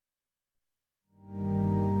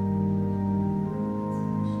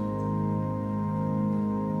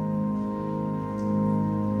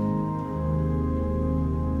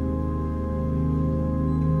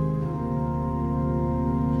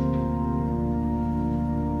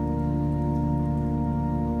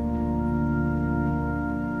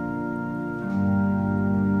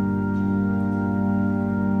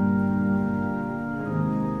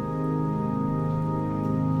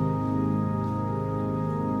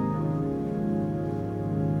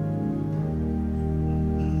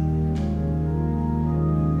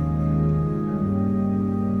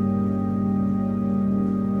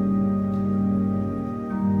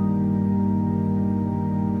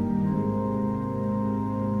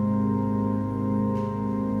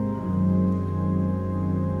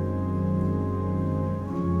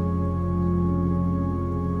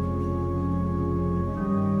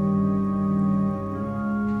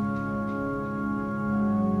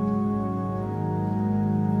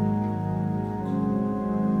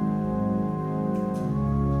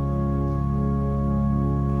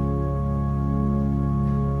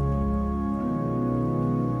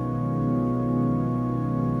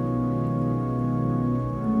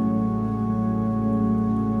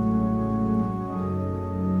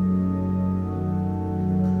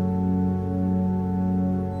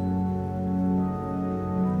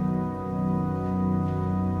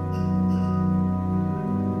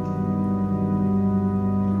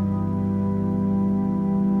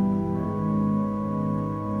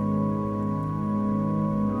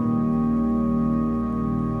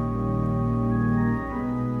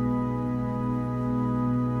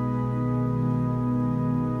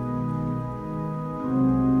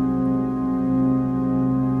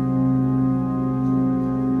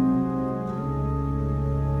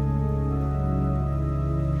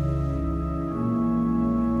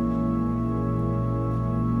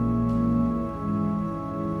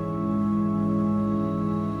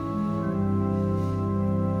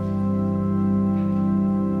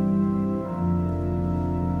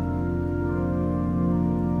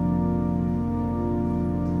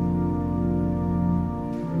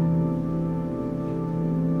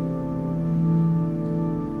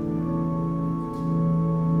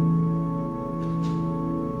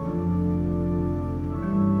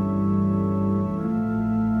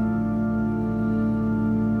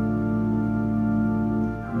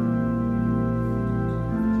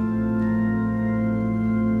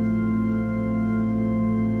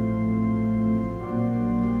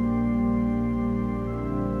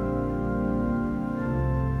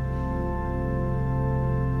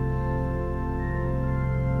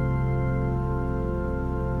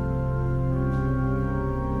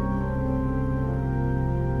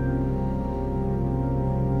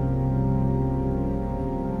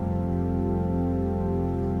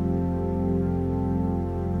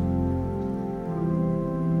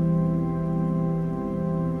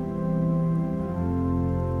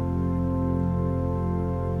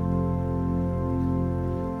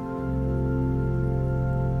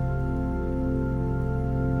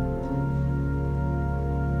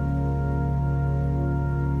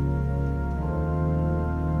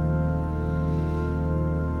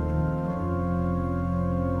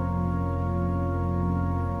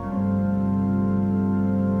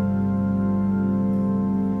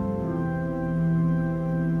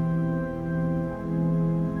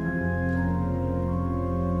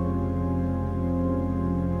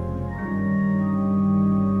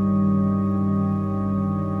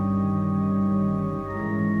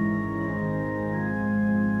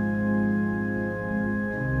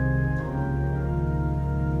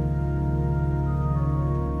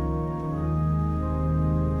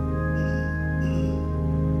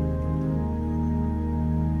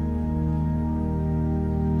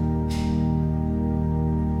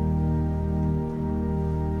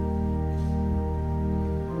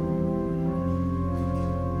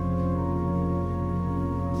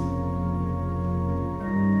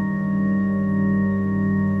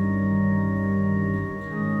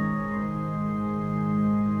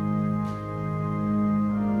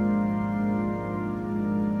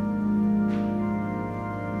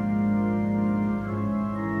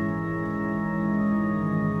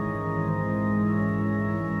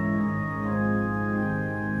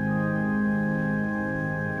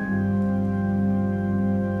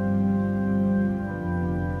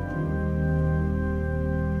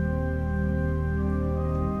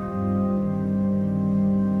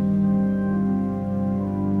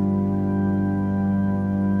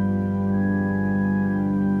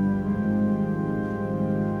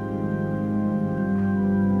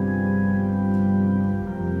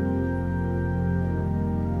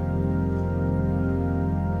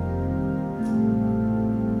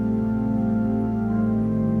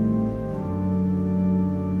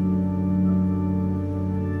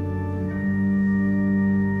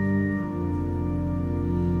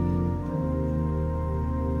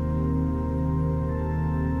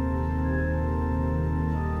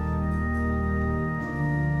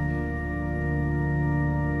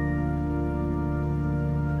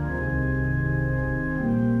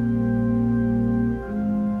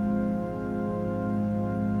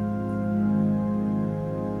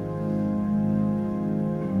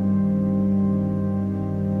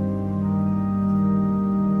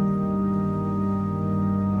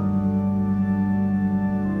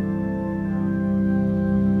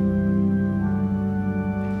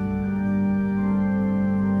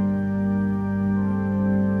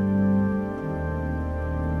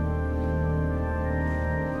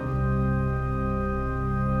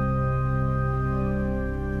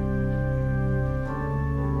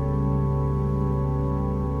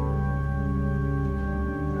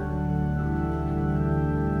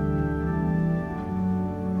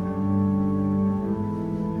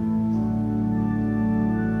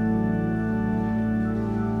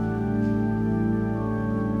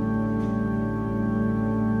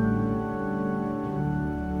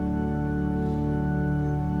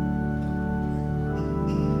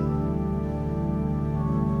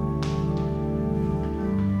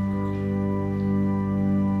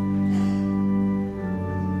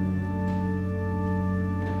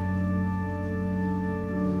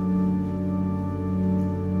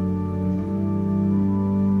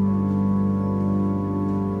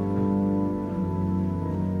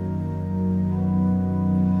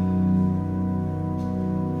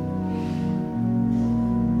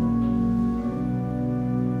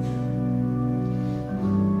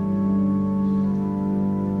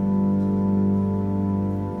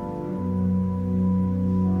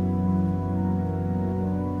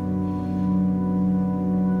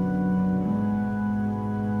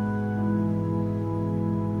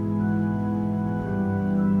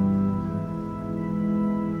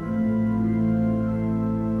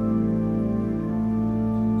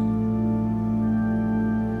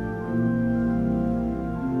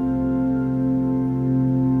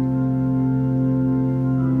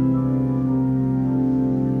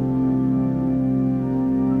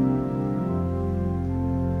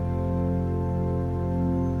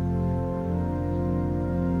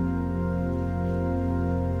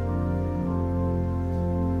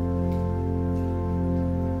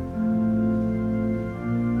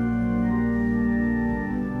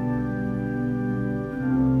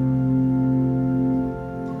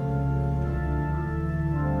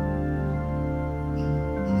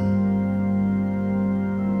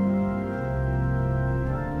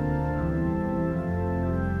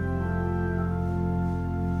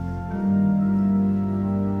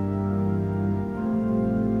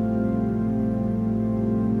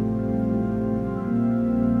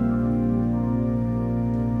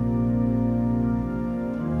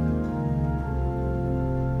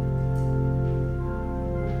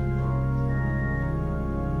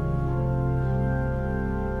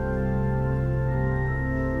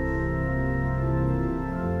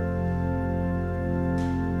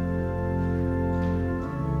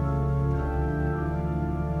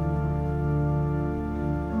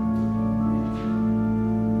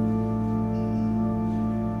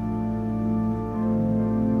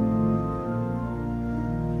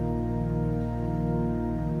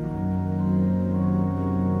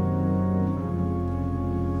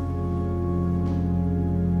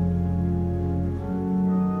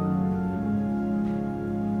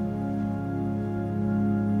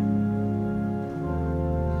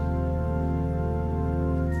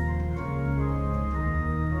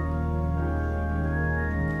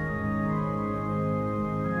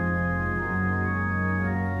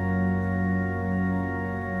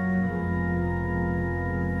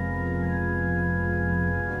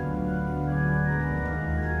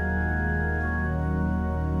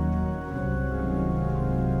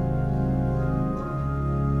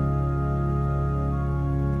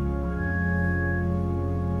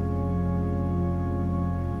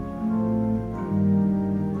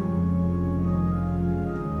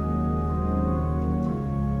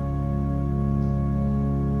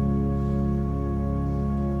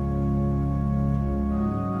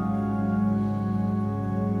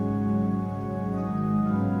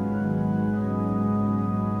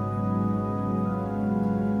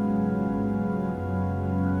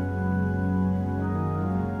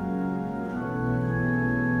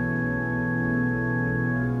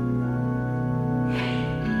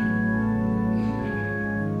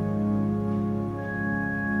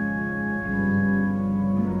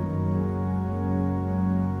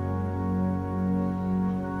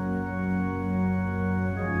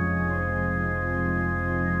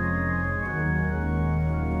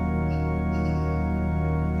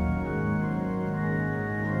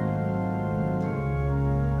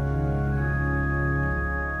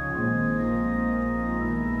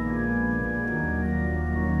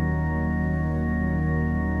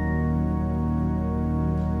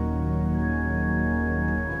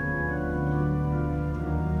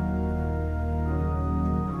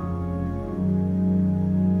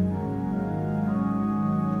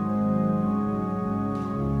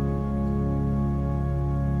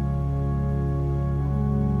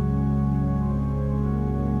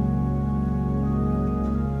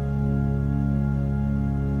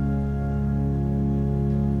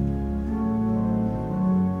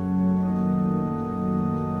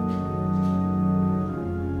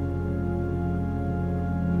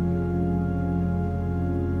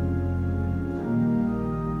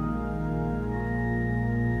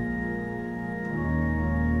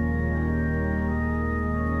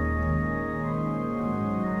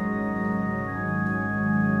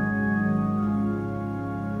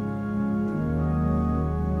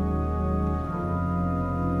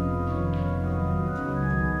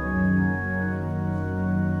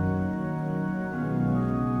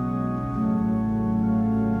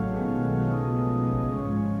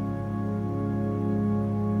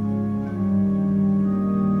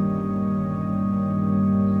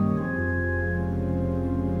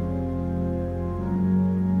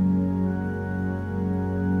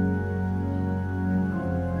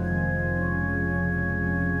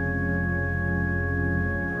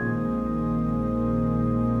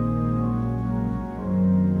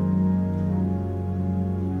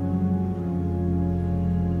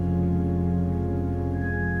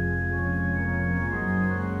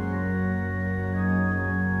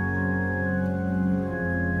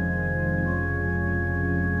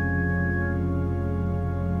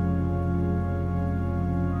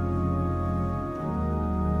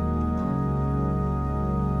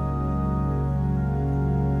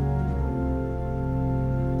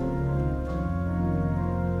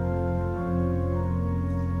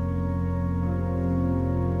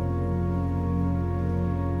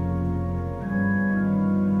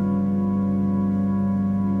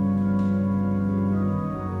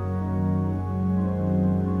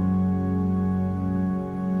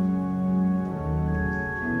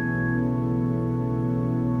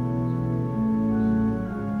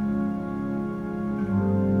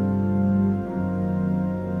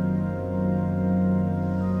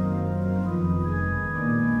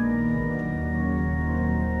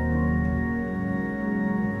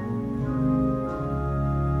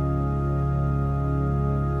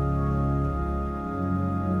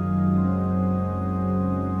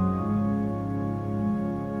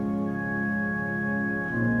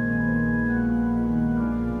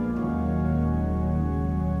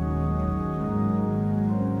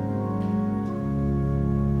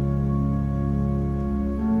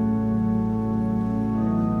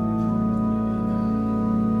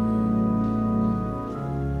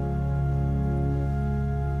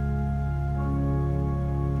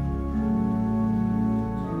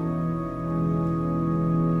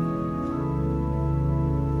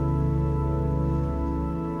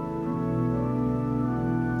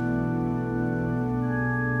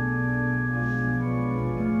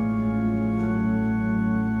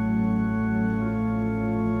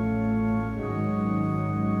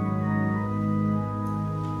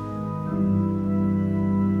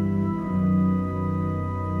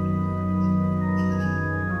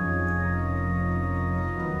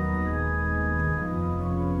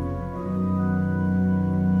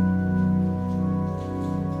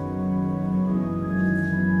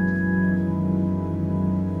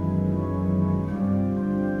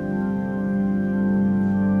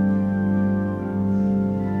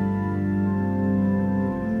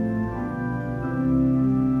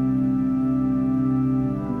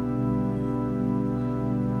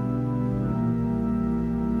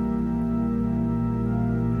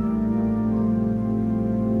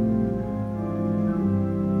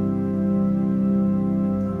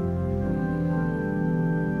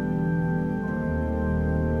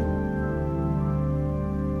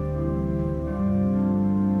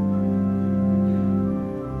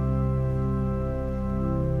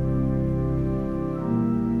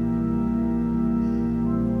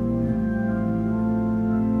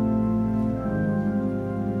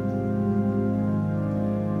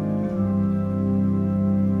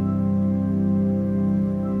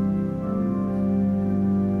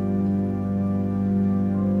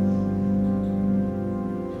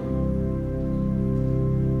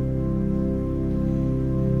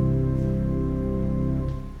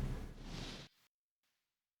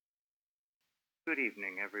Good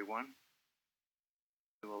evening, everyone.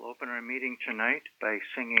 We will open our meeting tonight by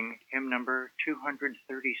singing hymn number 237.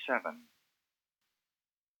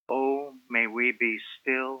 Oh, may we be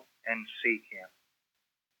still and seek him.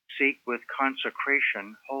 Seek with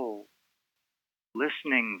consecration whole,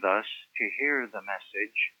 listening thus to hear the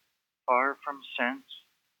message, far from sense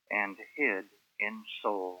and hid in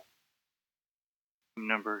soul. Hymn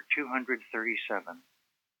number 237.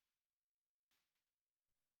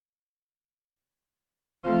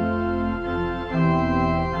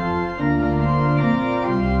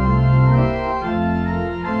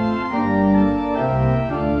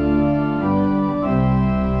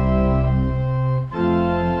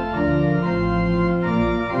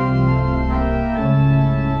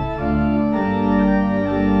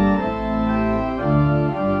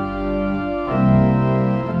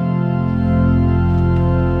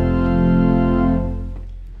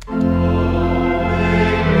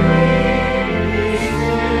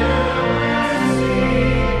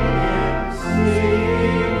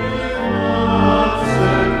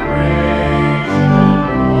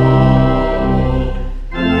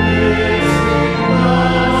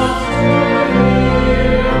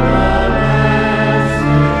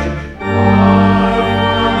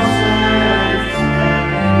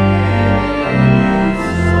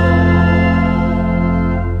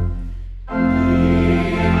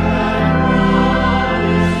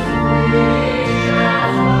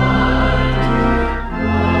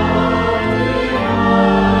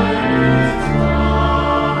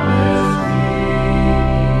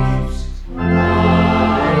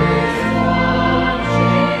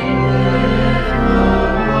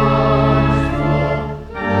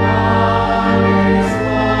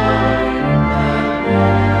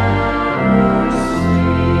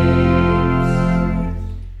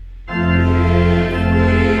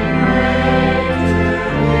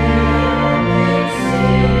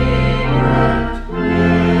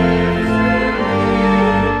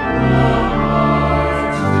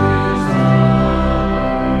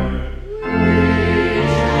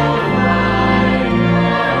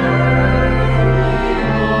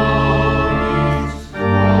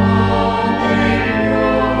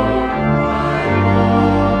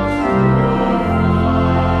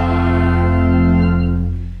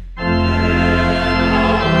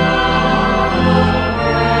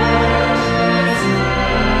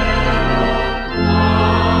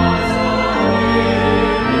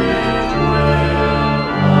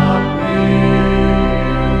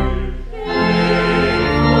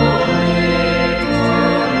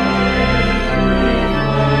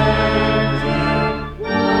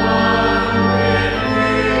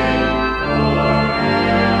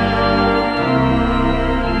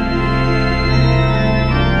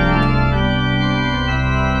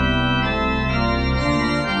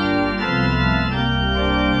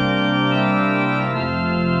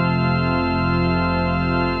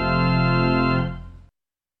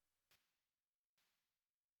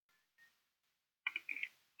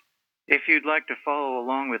 If you'd like to follow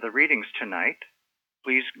along with the readings tonight,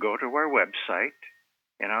 please go to our website,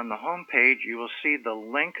 and on the home page you will see the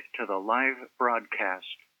link to the live broadcast.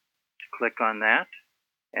 Click on that,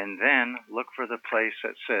 and then look for the place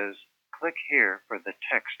that says, click here for the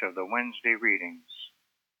text of the Wednesday readings.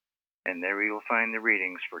 And there you will find the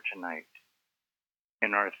readings for tonight.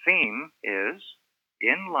 And our theme is,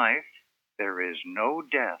 In Life There Is No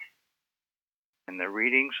Death. And the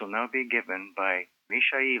readings will now be given by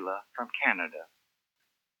Mishaela from Canada.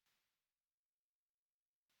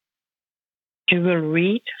 We will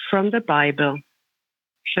read from the Bible,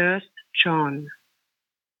 1 John.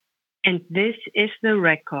 And this is the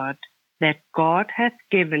record that God hath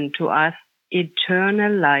given to us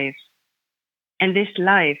eternal life, and this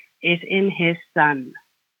life is in his Son.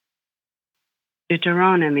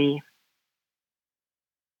 Deuteronomy.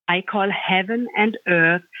 I call heaven and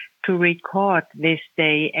earth to record this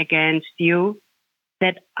day against you,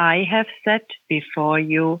 that I have set before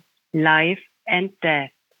you life and death,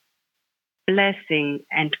 blessing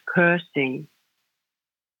and cursing.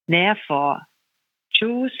 Therefore,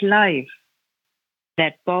 choose life,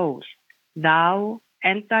 that both thou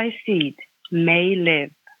and thy seed may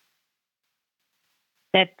live,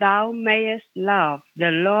 that thou mayest love the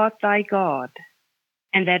Lord thy God,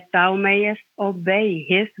 and that thou mayest obey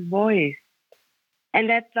his voice, and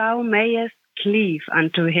that thou mayest cleave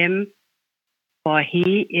unto him, for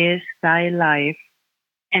he is thy life,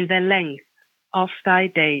 and the length of thy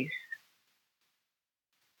days.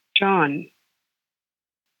 John.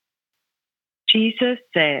 Jesus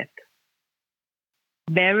said,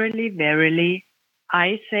 Verily, verily,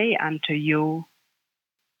 I say unto you,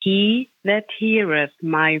 he that heareth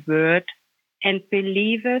my word and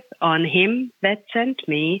believeth on him that sent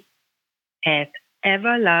me hath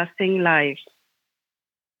everlasting life,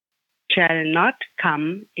 shall not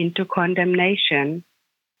come into condemnation,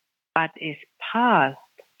 but is passed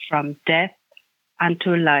from death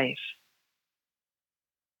unto life.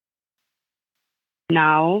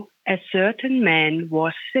 Now a certain man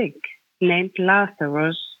was sick, named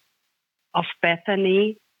Lazarus, of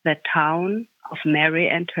Bethany, the town of Mary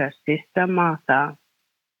and her sister Martha.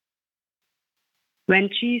 When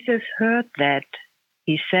Jesus heard that,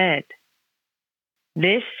 he said,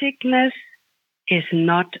 This sickness is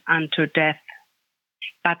not unto death,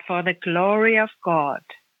 but for the glory of God,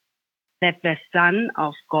 that the Son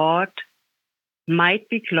of God might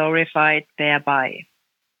be glorified thereby.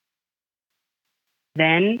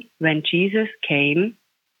 Then, when Jesus came,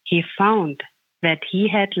 he found that he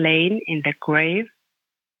had lain in the grave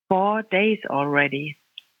 4 days already.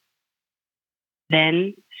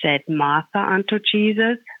 Then said Martha unto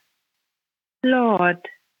Jesus, Lord,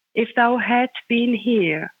 if thou hadst been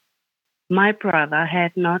here, my brother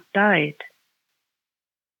had not died.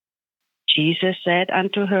 Jesus said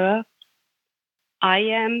unto her, I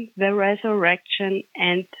am the resurrection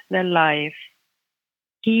and the life.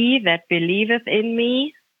 He that believeth in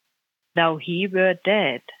me, though he were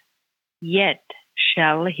dead, yet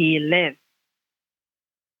shall he live.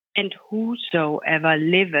 And whosoever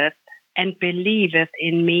liveth and believeth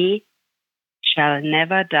in me shall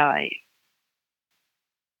never die.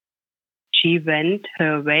 She went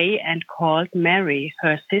her way and called Mary,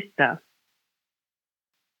 her sister.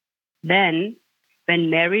 Then, when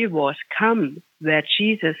Mary was come where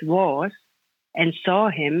Jesus was, and saw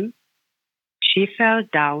him, she fell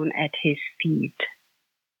down at his feet,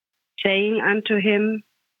 saying unto him,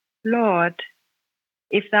 Lord,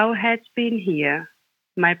 if thou hadst been here,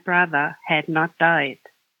 my brother had not died.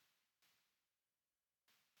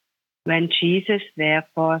 When Jesus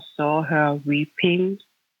therefore saw her weeping,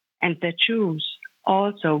 and the Jews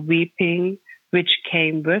also weeping, which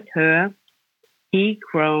came with her, he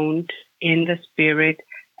groaned in the spirit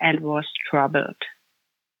and was troubled,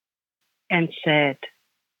 and said,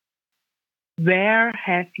 Where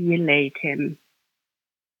have ye laid him?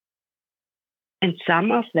 And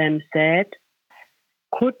some of them said,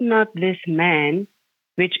 Could not this man,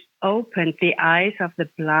 which opened the eyes of the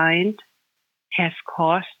blind, have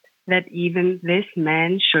caused that even this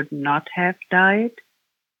man should not have died?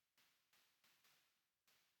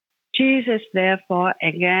 Jesus therefore,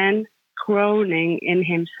 again groaning in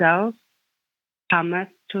himself, cometh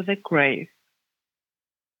to the grave.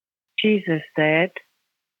 Jesus said,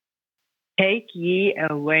 Take ye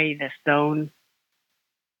away the stone.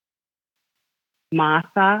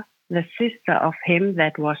 Martha, the sister of him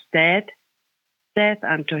that was dead, said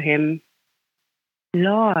unto him,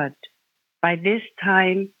 Lord, by this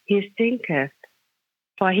time he stinketh,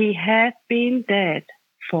 for he hath been dead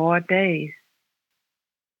 4 days.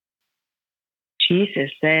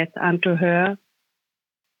 Jesus said unto her,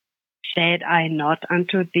 Said I not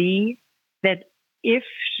unto thee, that if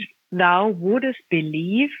thou wouldest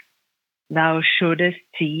believe, thou shouldest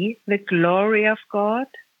see the glory of God?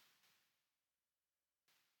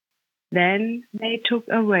 Then they took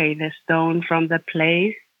away the stone from the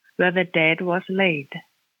place where the dead was laid.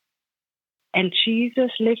 And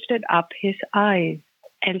Jesus lifted up his eyes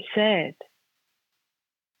and said,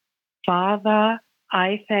 Father,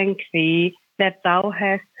 I thank thee that thou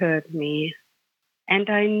hast heard me, and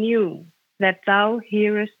I knew that thou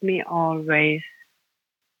hearest me always.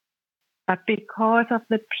 But because of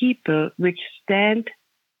the people which stand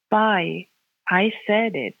by, I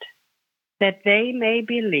said it, that they may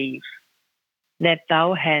believe that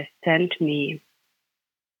thou hast sent me.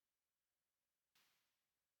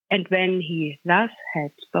 And when he thus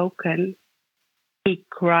had spoken, he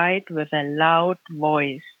cried with a loud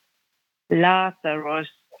voice, Lazarus,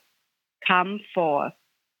 come forth.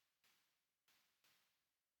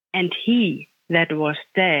 And he that was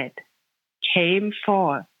dead came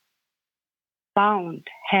forth, bound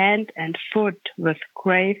hand and foot with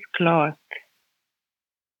grave cloth,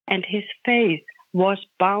 and his face was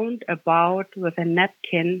bound about with a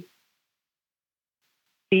napkin.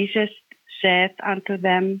 Jesus saith unto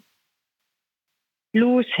them,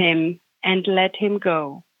 Loose him and let him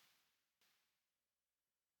go.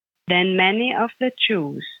 Then many of the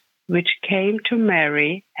Jews which came to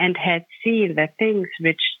Mary and had seen the things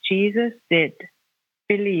which Jesus did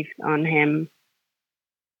believed on him.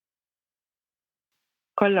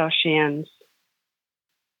 Colossians.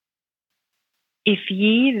 If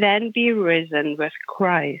ye then be risen with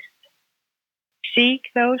Christ, seek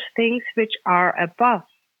those things which are above,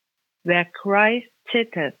 where Christ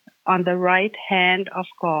sitteth on the right hand of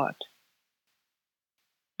God.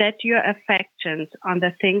 Set your affections on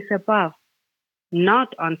the things above, not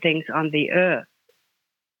on things on the earth.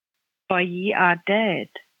 For ye are dead,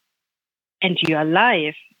 and your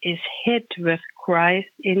life is hid with Christ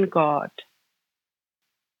in God.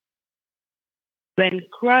 When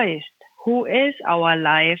Christ, who is our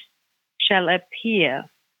life, shall appear,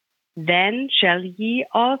 then shall ye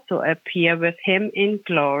also appear with him in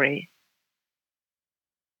glory.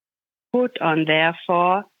 Put on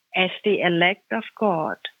therefore, as the elect of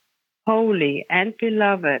God, holy and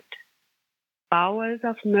beloved, bowels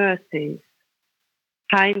of mercy,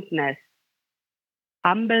 kindness,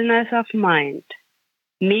 humbleness of mind,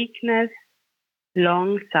 meekness,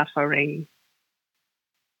 long-suffering.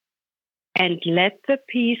 And let the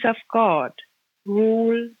peace of God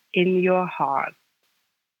rule in your heart.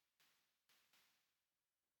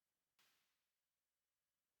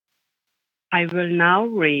 I will now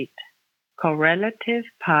read correlative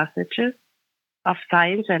passages of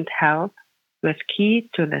Science and Health with key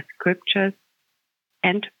to the scriptures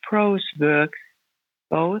and prose works,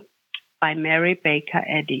 both by Mary Baker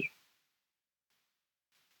Eddy.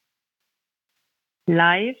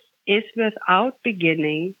 Life is without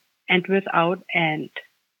beginning and without end.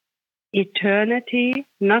 Eternity,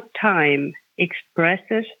 not time,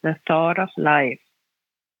 expresses the thought of life,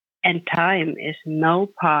 and time is no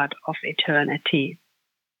part of eternity.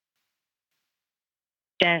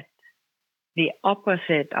 Death, the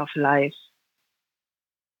opposite of life.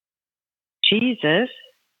 Jesus,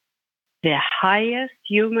 the highest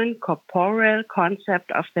human corporeal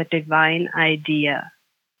concept of the divine idea,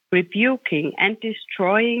 rebuking and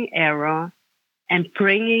destroying error and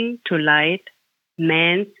bringing to light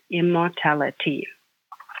man's immortality.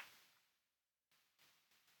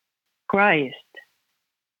 Christ,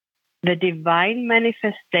 the divine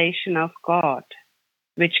manifestation of God,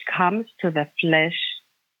 which comes to the flesh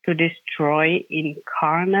to destroy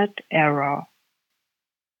incarnate error.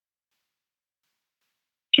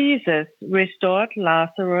 Jesus restored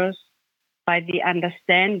Lazarus by the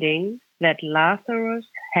understanding that Lazarus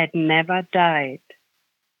had never died,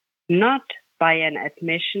 not by an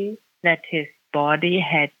admission that his body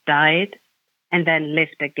had died and then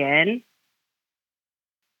lived again.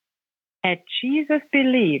 Had Jesus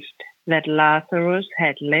believed that Lazarus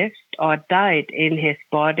had lived or died in his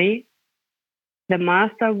body, the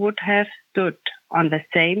Master would have stood on the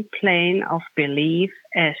same plane of belief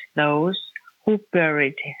as those who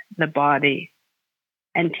buried the body,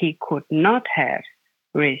 and he could not have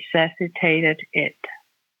resuscitated it.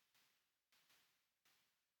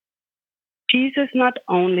 Jesus not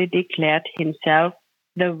only declared himself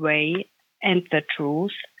the way and the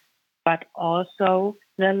truth, but also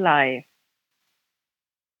the life.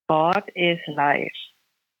 God is life,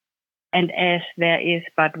 and as there is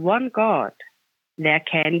but one God, there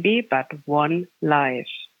can be but one life.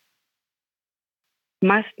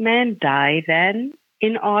 Must man die then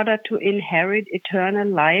in order to inherit eternal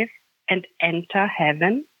life and enter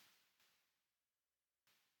heaven?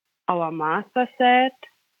 Our Master said,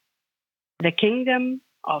 "The kingdom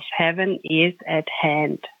of heaven is at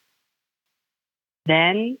hand."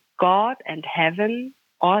 Then God and heaven,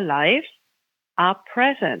 or life, are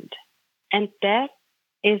present, and death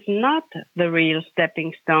is not the real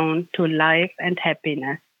stepping stone to life and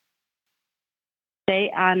happiness.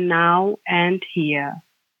 They are now and here.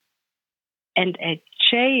 And a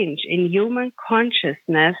change in human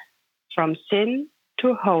consciousness from sin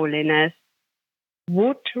to holiness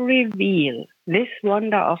would reveal this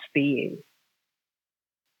wonder of being.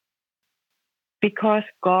 Because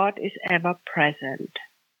God is ever present,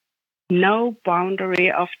 no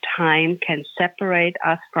boundary of time can separate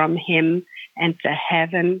us from Him and the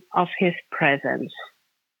heaven of His presence.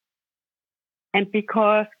 And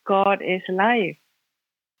because God is life,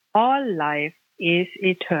 all life is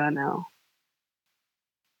eternal.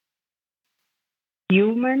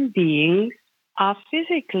 Human beings are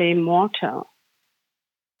physically mortal,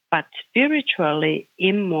 but spiritually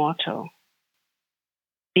immortal.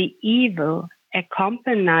 The evil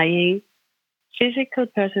accompanying physical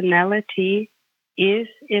personality is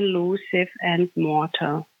elusive and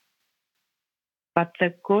mortal, but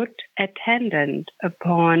the good attendant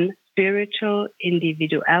upon spiritual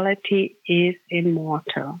individuality is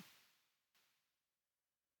immortal.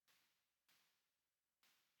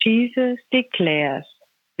 Jesus declares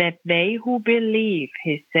that they who believe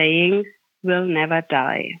his sayings will never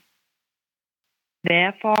die.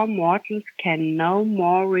 Therefore, mortals can no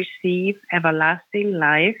more receive everlasting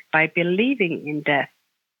life by believing in death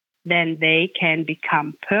than they can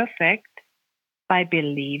become perfect by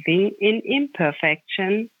believing in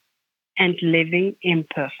imperfection and living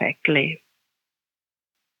imperfectly.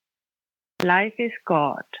 Life is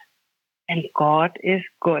God, and God is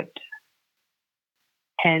good.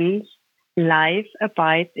 Hence, life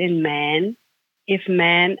abides in man if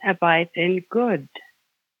man abides in good,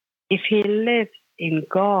 if he lives in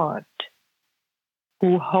God,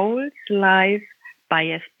 who holds life by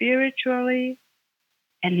a spiritually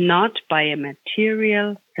and not by a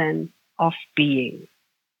material sense of being.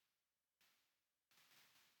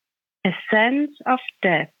 A sense of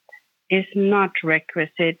death is not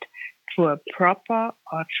requisite to a proper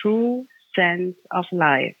or true sense of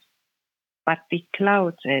life, but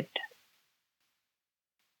beclouds it.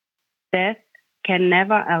 Death can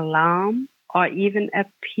never alarm or even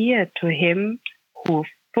appear to him who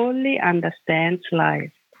fully understands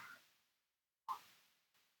life.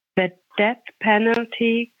 The death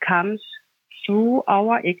penalty comes through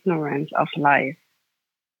our ignorance of life,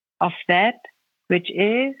 of that which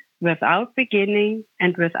is without beginning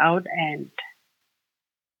and without end,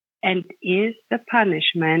 and is the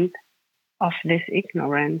punishment of this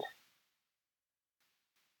ignorance.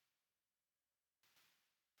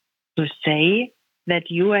 To say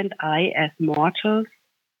that you and I as mortals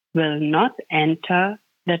will not enter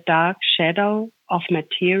the dark shadow of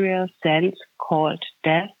material sense called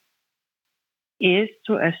death is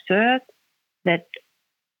to assert that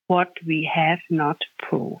what we have not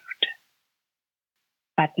proved.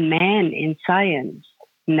 But man in science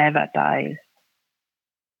never dies.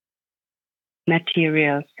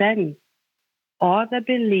 Material sense, or the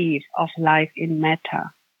belief of life in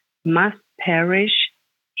matter, must perish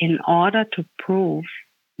in order to prove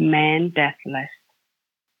man deathless.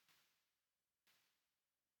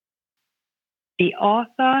 The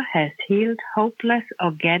author has healed hopeless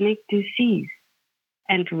organic disease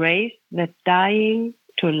and raised the dying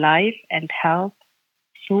to life and health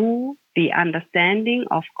through the understanding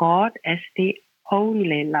of God as the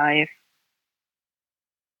only life.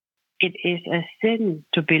 It is a sin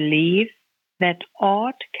to believe that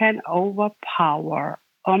aught can overpower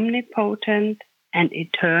omnipotent and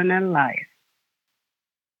eternal life.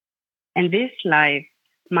 And this life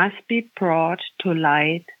must be brought to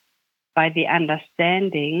light by the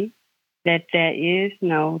understanding that there is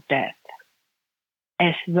no death,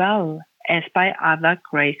 as well as by other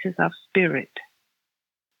graces of spirit.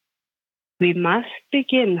 We must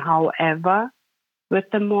begin, however, with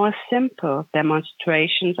the more simple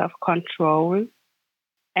demonstrations of control,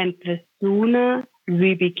 and the sooner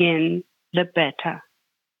we begin, the better.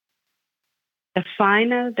 The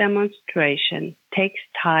final demonstration takes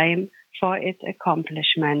time for its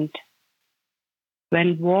accomplishment.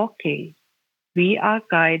 When walking, we are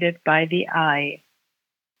guided by the eye.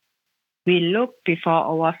 We look before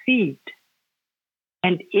our feet.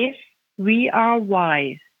 And if we are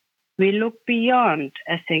wise, we look beyond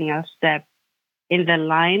a single step in the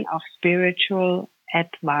line of spiritual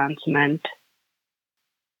advancement.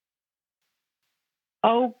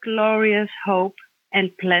 O glorious hope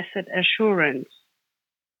and blessed assurance!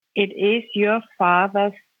 It is your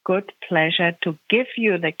Father's good pleasure to give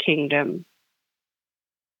you the kingdom.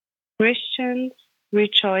 Christians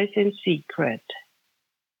rejoice in secret.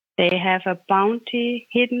 They have a bounty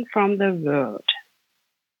hidden from the world.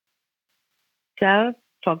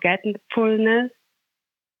 Self-forgetfulness,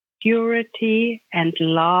 purity, and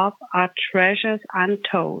love are treasures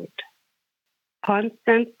untold.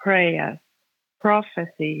 Constant prayers,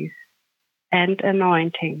 prophecies, and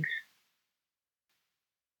anointings.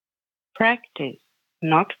 Practice,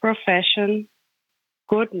 not profession.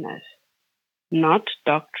 Goodness, not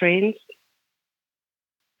doctrines.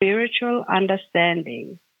 Spiritual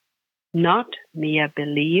understanding, not mere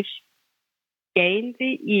belief. Gain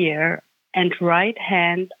the ear and right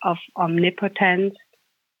hand of omnipotence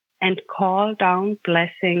and call down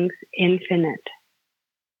blessings infinite.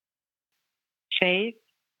 Faith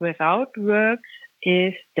without works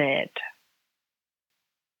is dead.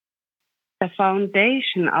 The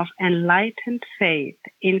foundation of enlightened faith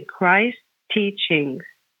in Christ's teachings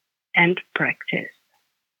and practice.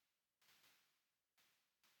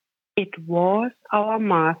 It was our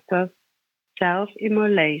Master's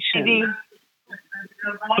self-immolation,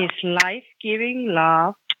 his life-giving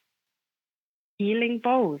love, healing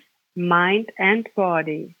both mind and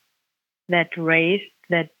body, that raised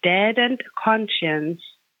the deadened conscience,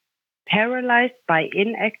 paralyzed by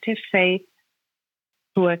inactive faith,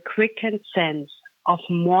 to a quickened sense of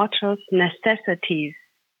mortal's necessities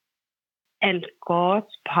and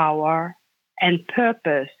God's power and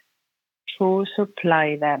purpose to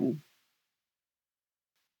supply them.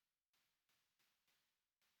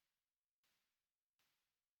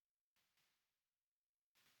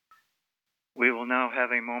 We will now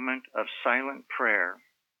have a moment of silent prayer.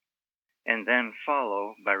 and then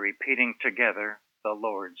follow by repeating together the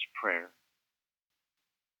Lord's Prayer.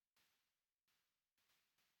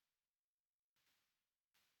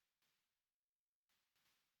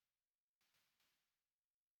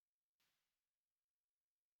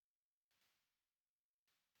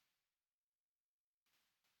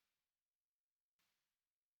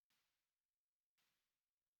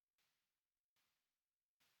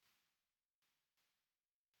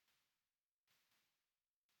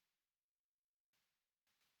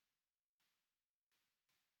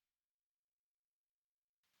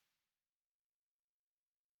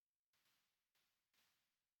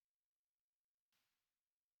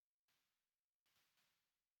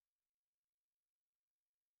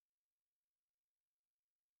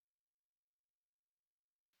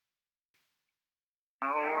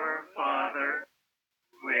 Our Father,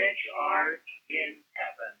 which art in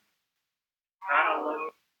heaven,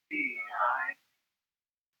 hallowed be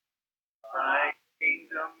thy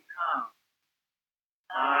kingdom come.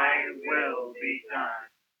 Thy will be done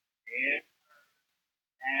in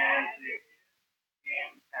as it is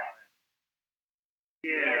in heaven.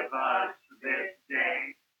 Give us this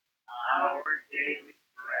day our daily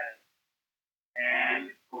bread, and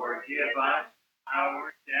forgive us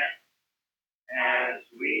our debts as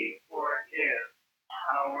we forgive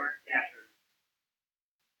our debtors.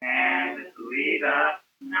 And lead us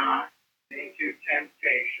not into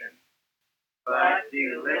temptation, but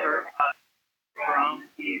deliver us from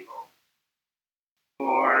evil.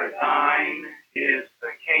 For thine is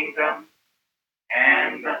the kingdom,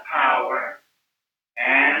 and the power,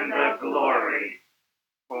 and the glory,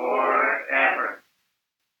 forever.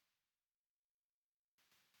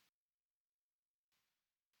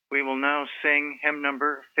 We will now sing hymn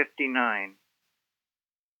number 59.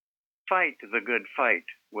 Fight the good fight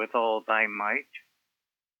with all thy might.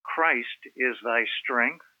 Christ is thy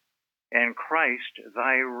strength, and Christ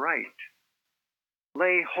thy right.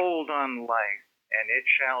 Lay hold on life, and it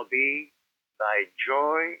shall be thy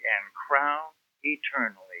joy and crown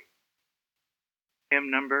eternally.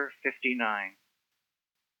 Hymn number 59.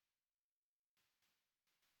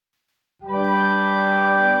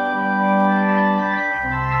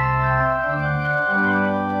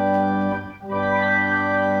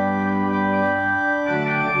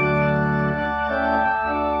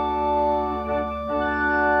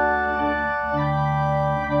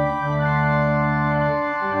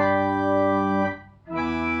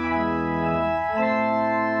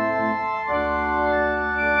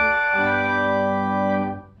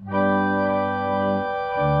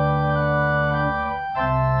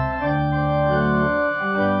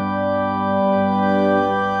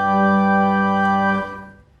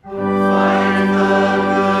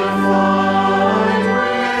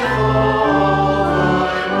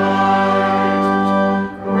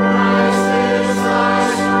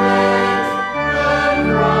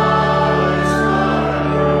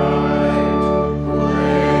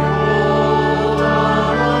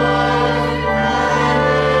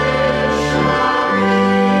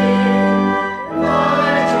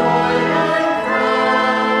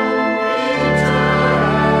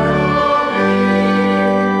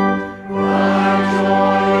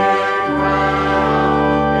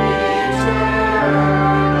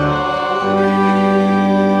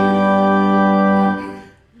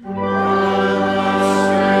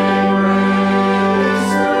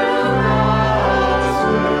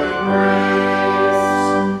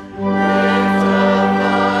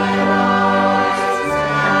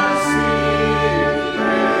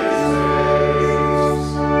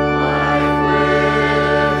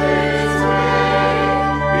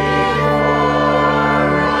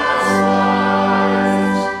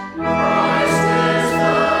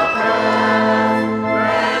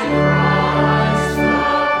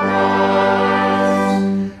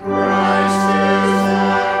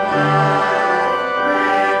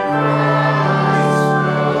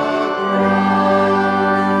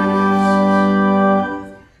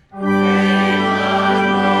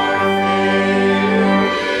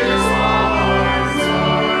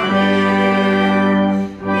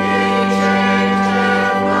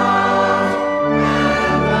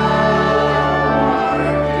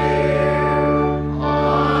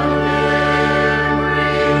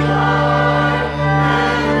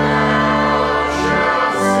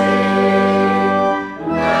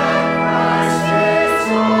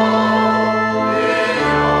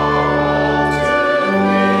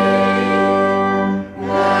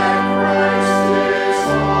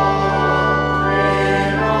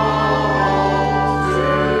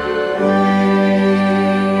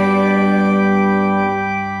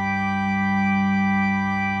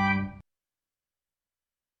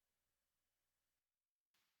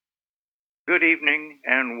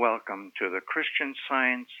 and welcome to the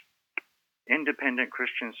Independent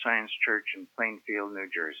Christian Science Church in Plainfield, New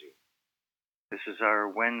Jersey. This is our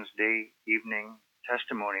Wednesday evening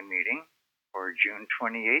testimony meeting for June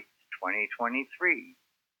 28th, 2023.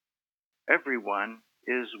 Everyone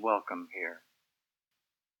is welcome here.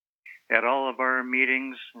 At all of our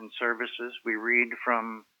meetings and services, we read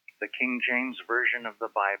from the King James Version of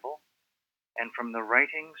the Bible and from the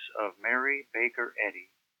writings of Mary Baker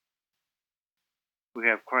Eddy. We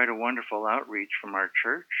have quite a wonderful outreach from our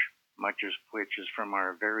church, much of which is from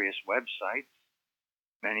our various websites.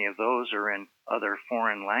 Many of those are in other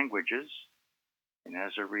foreign languages, and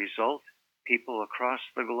as a result, people across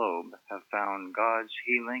the globe have found God's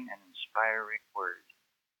healing and inspiring word.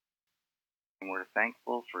 And we're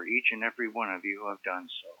thankful for each and every one of you who have done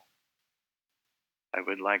so. I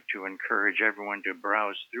would like to encourage everyone to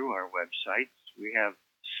browse through our websites. We have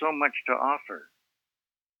so much to offer.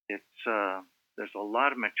 There's a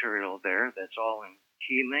lot of material there that's all in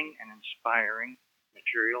healing and inspiring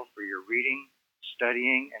material for your reading,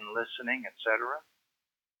 studying, and listening, etc.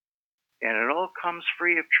 And it all comes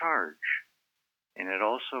free of charge. And it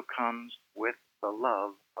also comes with the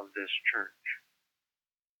love of this church.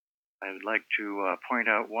 I would like to point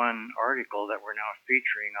out one article that we're now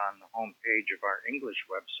featuring on the homepage of our English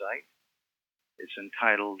website. It's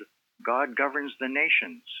entitled, God Governs the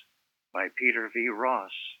Nations by Peter V.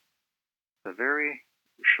 Ross. It's a very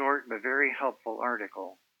short but very helpful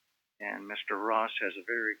article, and Mr. Ross has a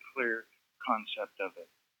very clear concept of it.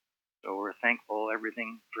 So we're thankful for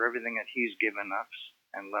everything that he's given us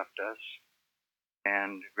and left us,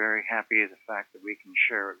 and very happy the fact that we can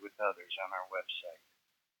share it with others on our website.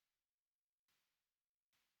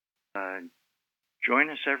 Join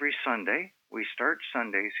us every Sunday. We start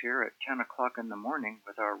Sundays here at 10 o'clock in the morning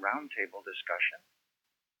with our roundtable discussion.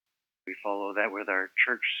 We follow that with our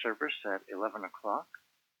church service at 11 o'clock.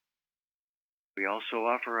 We also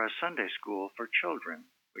offer a Sunday school for children,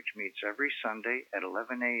 which meets every Sunday at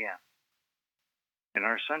 11 a.m. And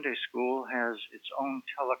our Sunday school has its own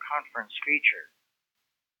teleconference feature,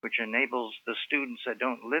 which enables the students that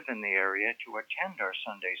don't live in the area to attend our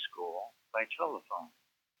Sunday school by telephone.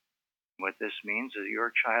 What this means is your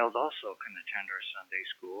child also can attend our Sunday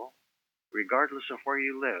school, regardless of where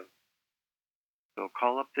you live. So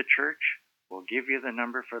call up the church, we'll give you the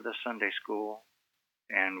number for the Sunday school,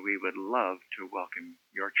 and we would love to welcome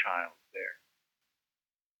your child there.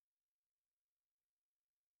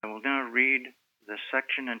 I will now read the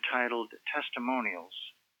section entitled Testimonials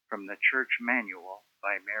from the Church Manual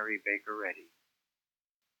by Mary Baker Eddy.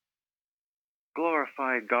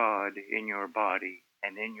 Glorify God in your body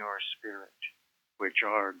and in your spirit, which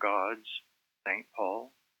are God's, St.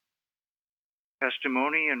 Paul.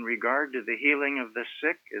 Testimony in regard to the healing of the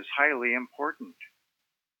sick is highly important.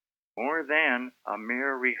 More than a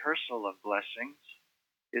mere rehearsal of blessings,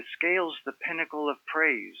 it scales the pinnacle of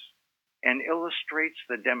praise and illustrates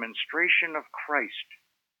the demonstration of Christ,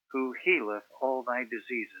 who healeth all thy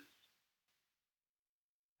diseases.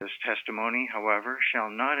 This testimony, however, shall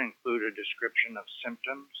not include a description of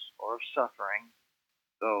symptoms or of suffering,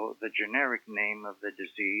 though the generic name of the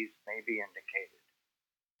disease may be indicated.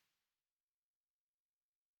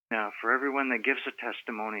 Now, for everyone that gives a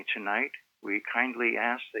testimony tonight, we kindly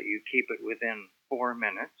ask that you keep it within 4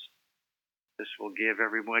 minutes. This will give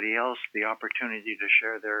everybody else the opportunity to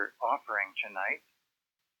share their offering tonight.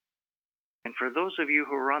 And for those of you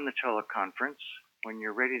who are on the teleconference, when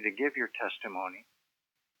you're ready to give your testimony,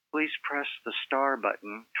 please press the star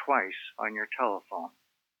button twice on your telephone.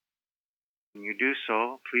 When you do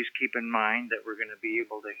so, please keep in mind that we're going to be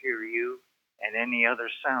able to hear you and any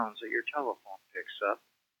other sounds that your telephone picks up.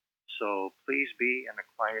 So please be in a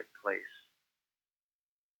quiet place.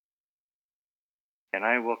 And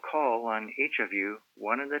I will call on each of you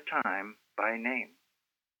one at a time by name.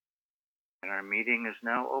 And our meeting is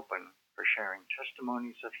now open for sharing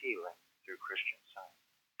testimonies of healing through Christian Science.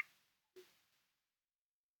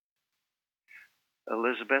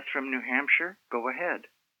 Elizabeth from New Hampshire, go ahead.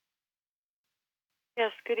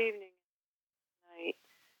 Yes, good evening.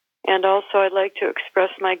 And also I'd like to express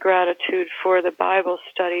my gratitude for the Bible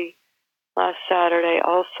study last Saturday,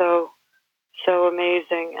 also so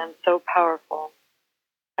amazing and so powerful.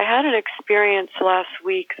 I had an experience last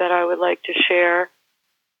week that I would like to share.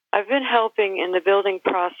 I've been helping in the building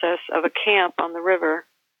process of a camp on the river.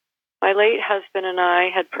 My late husband and I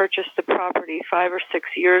had purchased the property 5 or 6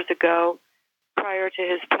 years ago prior to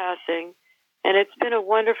his passing, and it's been a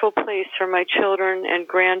wonderful place for my children and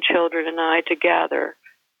grandchildren and I to gather.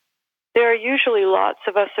 There are usually lots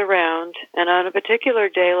of us around, and on a particular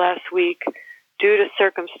day last week, due to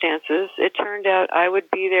circumstances, it turned out I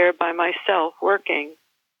would be there by myself working.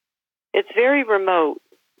 it's very remote,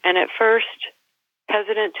 and at first,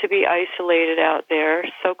 hesitant to be isolated out there,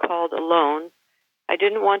 so-called alone, I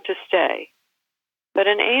didn't want to stay. But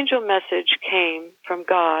an angel message came from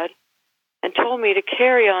God and told me to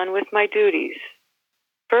carry on with my duties.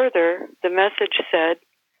 Further, the message said,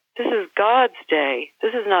 this is God's day.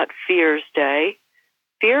 This is not fear's day.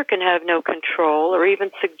 Fear can have no control or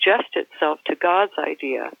even suggest itself to God's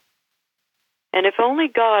idea. And if only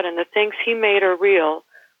God and the things he made are real,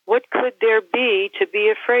 what could there be to be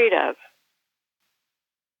afraid of?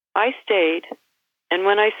 I stayed, and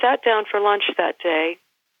when I sat down for lunch that day,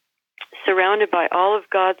 surrounded by all of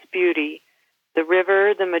God's beauty, the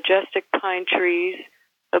river, the majestic pine trees,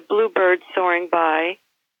 a bluebird soaring by,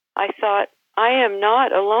 I thought, I am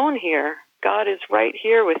not alone here. God is right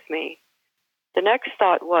here with me. The next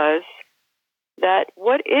thought was that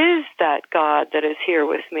what is that God that is here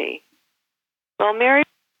with me? Well, Mary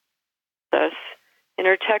tells us in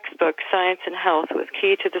her textbook, Science and Health with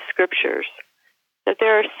Key to the Scriptures, that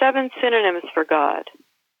there are 7 synonyms for God.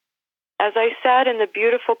 As I sat in the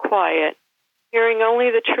beautiful quiet, hearing only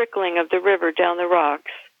the trickling of the river down the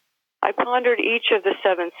rocks, I pondered each of the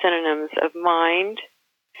 7 synonyms of mind,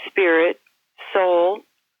 spirit, soul,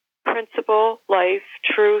 principle, life,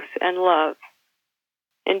 truth, and love.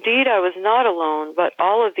 Indeed, I was not alone, but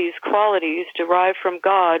all of these qualities derived from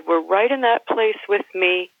God were right in that place with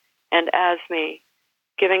me and as me,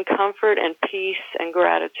 giving comfort and peace and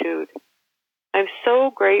gratitude. I'm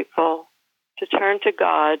so grateful to turn to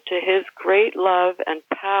God, to his great love and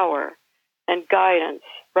power and guidance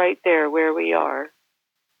right there where we are.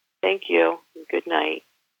 Thank you, and good night.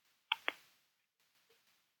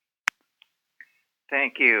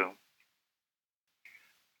 Thank you.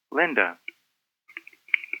 Linda.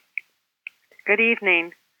 Good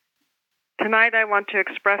evening. Tonight I want to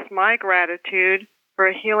express my gratitude for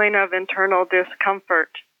a healing of internal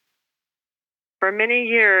discomfort. For many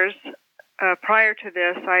years prior to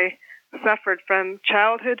this, I suffered from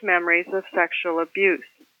childhood memories of sexual abuse.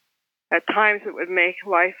 At times it would make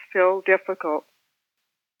life feel difficult.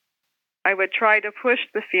 I would try to push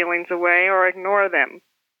the feelings away or ignore them.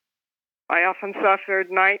 I often suffered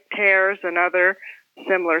night terrors and other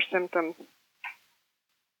similar symptoms.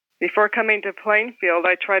 Before coming to Plainfield,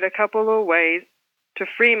 I tried a couple of ways to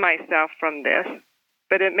free myself from this,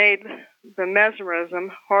 but it made the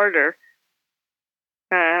mesmerism harder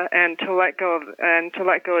and to let go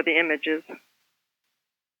of the images.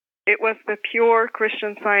 It was the pure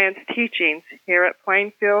Christian Science teachings here at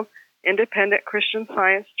Plainfield Independent Christian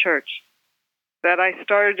Science Church that I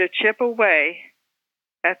started to chip away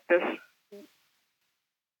at this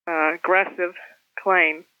aggressive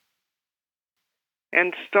claim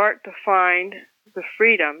and start to find the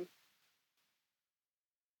freedom,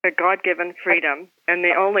 the God-given freedom, and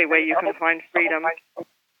the only way you can find freedom.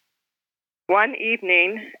 One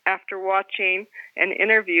evening, after watching an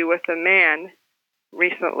interview with a man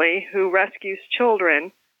recently who rescues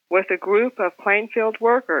children with a group of Plainfield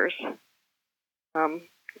workers,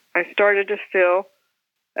 I started to feel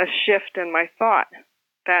a shift in my thought.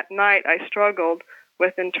 That night, I struggled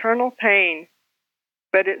with internal pain,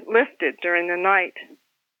 but it lifted during the night.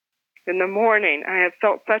 In the morning, I had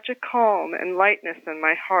felt such a calm and lightness in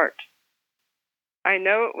my heart. I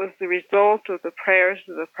know it was the result of the prayers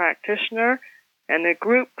of the practitioner and the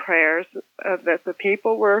group prayers that the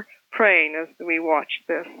people were praying as we watched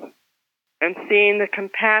this, and seeing the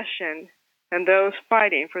compassion and those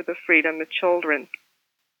fighting for the freedom of children.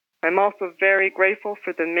 I'm also very grateful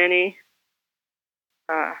for the many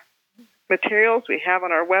materials we have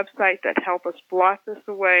on our website that help us blot this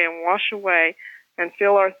away and wash away and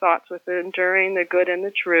fill our thoughts with the enduring, the good, and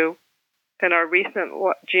the true. And our recent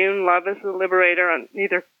June Love is the Liberator on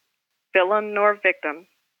neither villain nor victim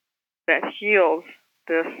that heals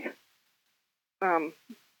this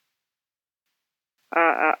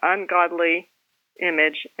ungodly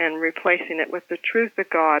image and replacing it with the truth of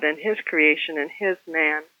God and his creation and his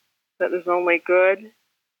man that is only good.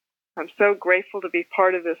 I'm so grateful to be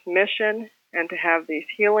part of this mission and to have these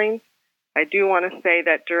healings. I do want to say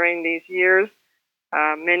that during these years,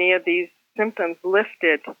 many of these symptoms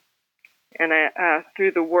lifted and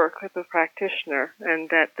through the work with the practitioner, and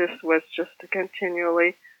that this was just a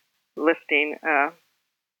continually lifting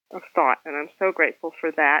of thought. And I'm so grateful for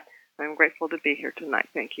that. I'm grateful to be here tonight.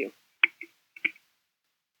 Thank you.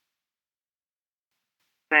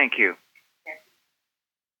 Thank you.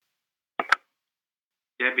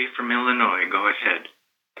 Debbie from Illinois, go ahead.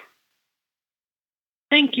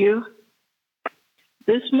 Thank you.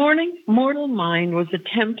 This morning, Mortal Mind was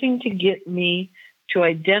attempting to get me to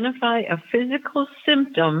identify a physical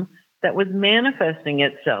symptom that was manifesting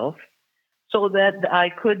itself so that I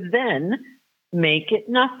could then make it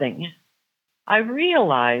nothing. I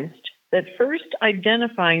realized that first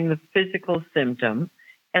identifying the physical symptom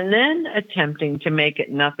and then attempting to make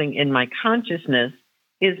it nothing in my consciousness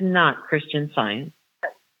is not Christian Science.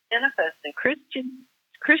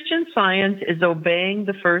 Christian Science is obeying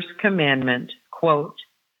the first commandment, quote,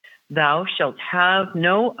 "Thou shalt have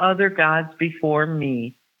no other gods before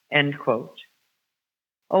me," end quote.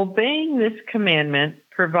 Obeying this commandment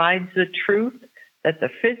provides the truth that the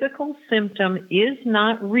physical symptom is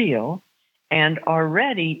not real and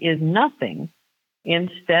already is nothing,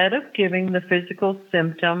 instead of giving the physical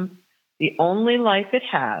symptom the only life it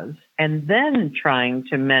has and then trying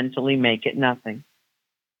to mentally make it nothing.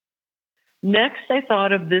 Next, I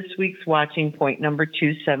thought of this week's watching point number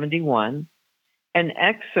 271. An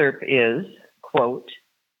excerpt is, quote,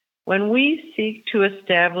 "When we seek to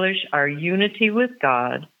establish our unity with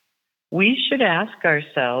God, we should ask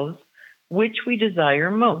ourselves which we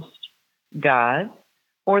desire most, God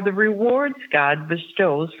or the rewards God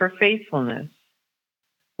bestows for faithfulness.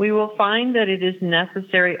 We will find that it is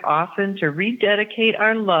necessary often to rededicate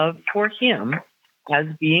our love for Him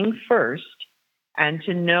as being first, and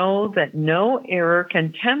to know that no error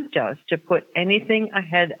can tempt us to put anything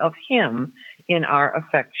ahead of Him in our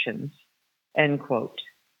affections," end quote.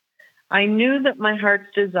 I knew that my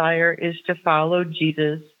heart's desire is to follow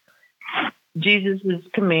Jesus'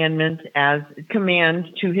 command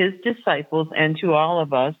to His disciples and to all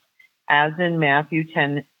of us, as in Matthew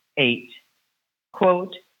 10:8.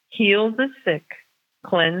 Quote, "Heal the sick,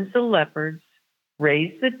 cleanse the lepers,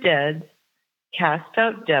 raise the dead, cast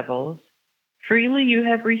out devils. Freely you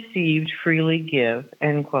have received, freely give,"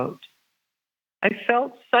 end quote. I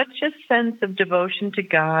felt such a sense of devotion to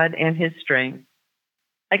God and His strength.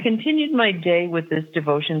 I continued my day with this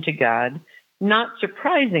devotion to God. Not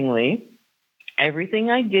surprisingly, everything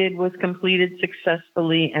I did was completed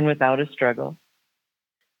successfully and without a struggle.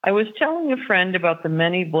 I was telling a friend about the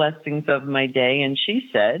many blessings of my day, and she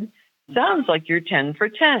said, "Sounds like you're 10 for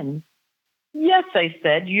 10. Yes, I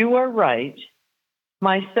said, "you are right,"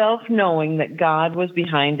 myself knowing that God was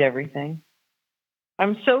behind everything.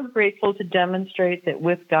 I'm so grateful to demonstrate that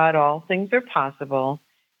with God all things are possible,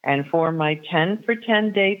 and for my 10 for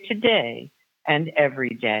 10 day today and every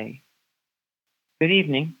day. Good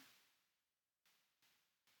evening.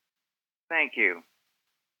 Thank you.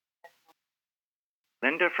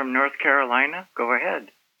 Linda from North Carolina, go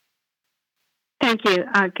ahead. Thank you.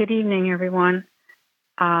 Good evening, everyone.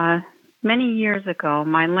 Many years ago,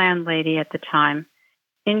 my landlady at the time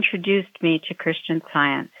introduced me to Christian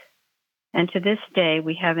Science, and to this day,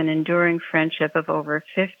 we have an enduring friendship of over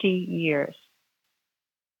 50 years.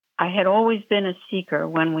 I had always been a seeker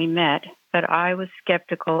when we met, but I was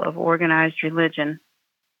skeptical of organized religion.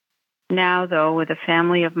 Now, though, with a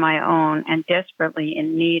family of my own and desperately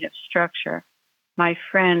in need of structure, my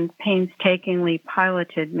friend painstakingly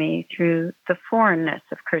piloted me through the foreignness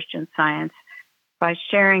of Christian Science by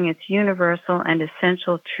sharing its universal and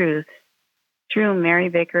essential truths through Mary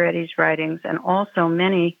Baker Eddy's writings and also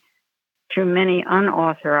through many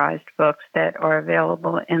unauthorized books that are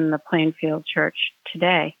available in the Plainfield Church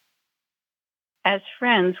today. As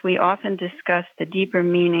friends, we often discuss the deeper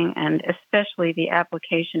meaning and especially the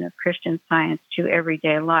application of Christian Science to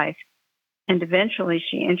everyday life, and eventually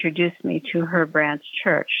she introduced me to her branch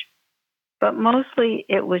church. But mostly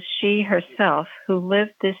it was she herself who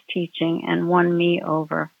lived this teaching and won me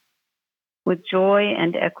over. With joy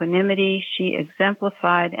and equanimity, she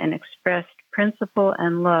exemplified and expressed principle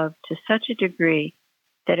and love to such a degree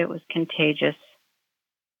that it was contagious.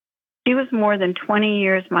 She was more than 20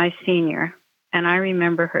 years my senior, and I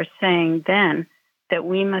remember her saying then that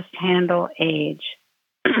we must handle age.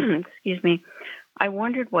 Excuse me. I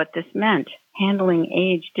wondered what this meant. Handling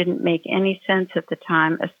age didn't make any sense at the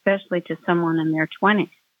time, especially to someone in their 20s.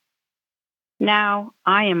 Now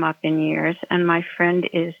I am up in years, and my friend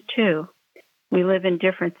is too. We live in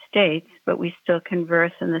different states, but we still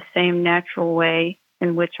converse in the same natural way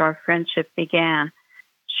in which our friendship began,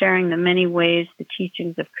 sharing the many ways the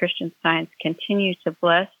teachings of Christian Science continue to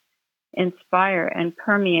bless, inspire, and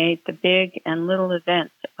permeate the big and little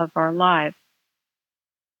events of our lives.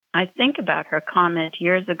 I think about her comment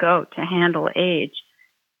years ago to handle age,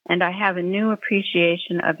 and I have a new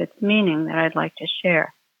appreciation of its meaning that I'd like to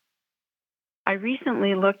share. I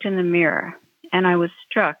recently looked in the mirror, and I was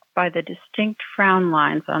struck by the distinct frown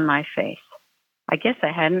lines on my face. I guess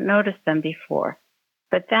I hadn't noticed them before,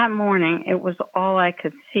 but that morning it was all I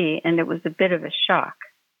could see, and it was a bit of a shock.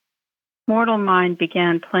 Mortal mind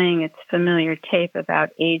began playing its familiar tape about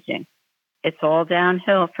aging. It's all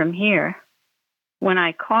downhill from here. When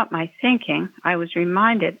I caught my thinking, I was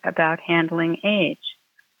reminded about handling age.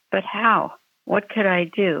 But how? What could I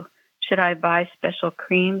do? Should I buy special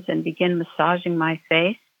creams and begin massaging my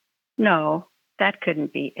face? No, that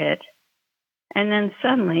couldn't be it. And then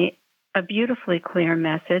suddenly, a beautifully clear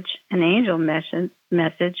message, an angel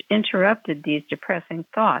message, interrupted these depressing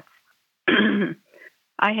thoughts.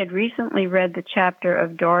 I had recently read the chapter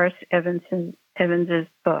of Doris Evans's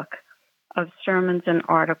book of sermons and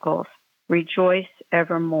articles, Rejoice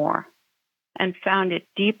Evermore, and found it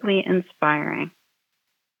deeply inspiring.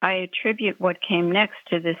 I attribute what came next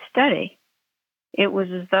to this study. It was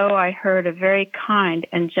as though I heard a very kind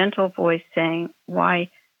and gentle voice saying, "Why,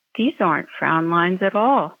 these aren't frown lines at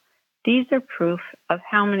all. These are proof of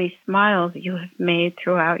how many smiles you have made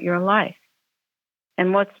throughout your life.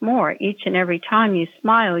 And what's more, each and every time you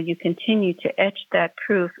smile, you continue to etch that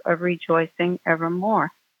proof of rejoicing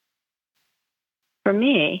evermore." For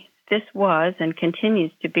me, this was and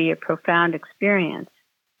continues to be a profound experience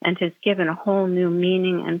and has given a whole new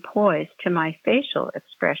meaning and poise to my facial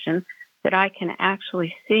expression that I can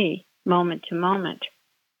actually see moment to moment.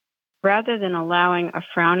 Rather than allowing a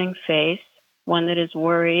frowning face, one that is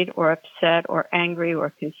worried or upset or angry or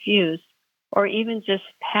confused, or even just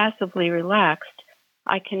passively relaxed,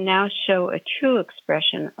 I can now show a true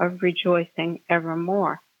expression of rejoicing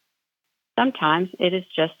evermore. Sometimes it is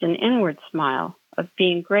just an inward smile of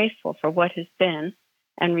being grateful for what has been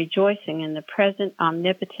and rejoicing in the present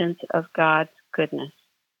omnipotence of God's goodness.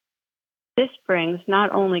 This brings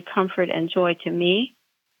not only comfort and joy to me,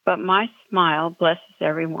 but my smile blesses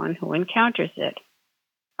everyone who encounters it.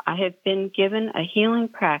 I have been given a healing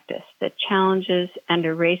practice that challenges and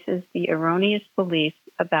erases the erroneous beliefs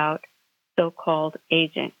about so-called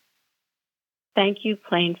aging. Thank you,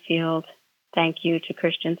 Plainfield. Thank you to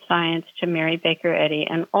Christian Science, to Mary Baker Eddy,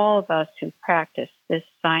 and all of us who practice this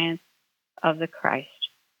science of the Christ.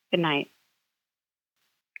 Good night.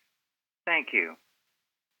 Thank you.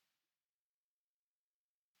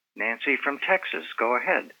 Nancy from Texas, go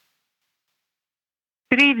ahead.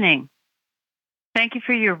 Good evening. Thank you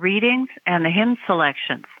for your readings and the hymn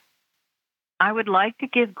selections. I would like to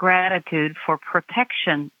give gratitude for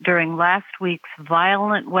protection during last week's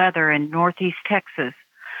violent weather in Northeast Texas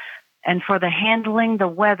and for the Handling the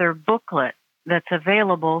Weather booklet that's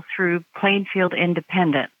available through Plainfield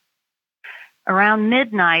Independent. Around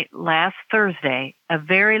midnight last Thursday, a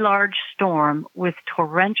very large storm with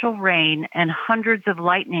torrential rain and hundreds of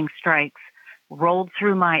lightning strikes rolled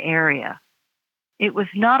through my area. It was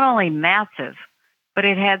not only massive, but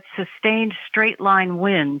it had sustained straight-line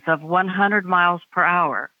winds of 100 miles per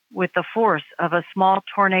hour with the force of a small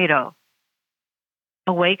tornado.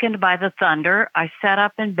 Awakened by the thunder, I sat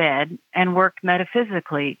up in bed and worked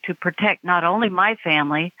metaphysically to protect not only my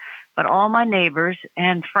family, but all my neighbors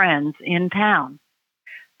and friends in town.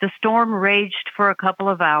 The storm raged for a couple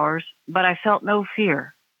of hours, but I felt no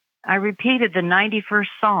fear. I repeated the 91st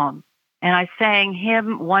Psalm, and I sang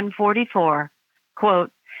hymn 144,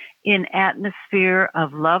 quote, "In atmosphere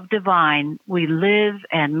of love divine, we live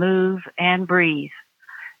and move and breathe,"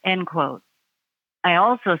 end quote. I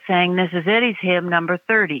also sang Mrs. Eddy's hymn number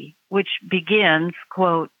 30, which begins,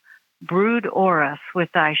 quote, "Brood o'er us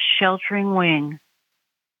with thy sheltering wing,"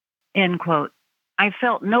 end quote. I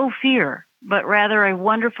felt no fear, but rather a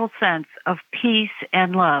wonderful sense of peace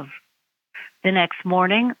and love. The next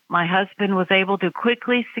morning, my husband was able to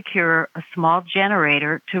quickly secure a small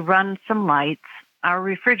generator to run some lights, our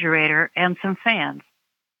refrigerator, and some fans.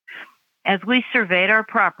 As we surveyed our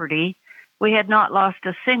property, we had not lost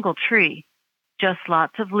a single tree, just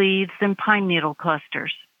lots of leaves and pine needle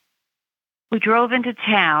clusters. We drove into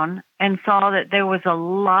town and saw that there was a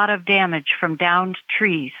lot of damage from downed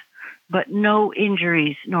trees, but no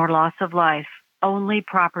injuries nor loss of life, only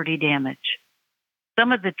property damage.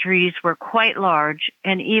 Some of the trees were quite large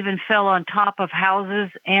and even fell on top of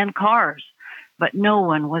houses and cars, but no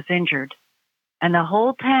one was injured. And the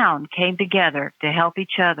whole town came together to help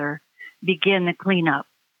each other begin the cleanup.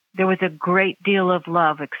 There was a great deal of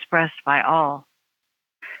love expressed by all.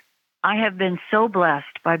 I have been so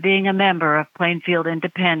blessed by being a member of Plainfield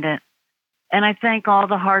Independent, and I thank all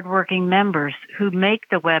the hardworking members who make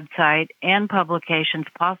the website and publications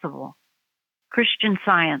possible. Christian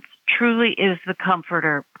Science truly is the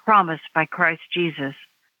comforter promised by Christ Jesus,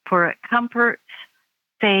 for it comforts,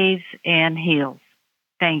 saves, and heals.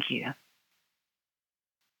 Thank you.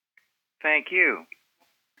 Thank you.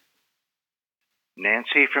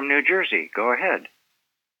 Nancy from New Jersey, go ahead.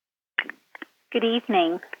 Good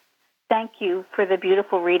evening. Thank you for the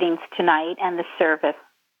beautiful readings tonight and the service.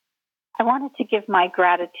 I wanted to give my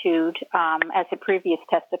gratitude, as a previous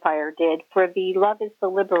testifier did, for the Love is the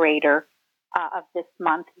Liberator of this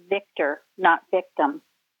month, Victor, Not Victim.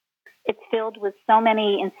 It's filled with so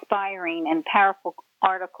many inspiring and powerful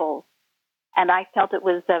articles, and I felt it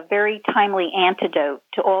was a very timely antidote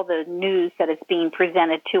to all the news that is being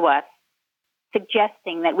presented to us,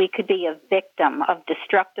 suggesting that we could be a victim of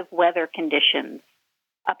destructive weather conditions,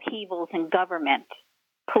 upheavals in government,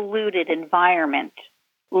 polluted environment,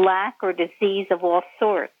 lack or disease of all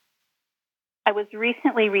sorts. I was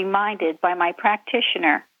recently reminded by my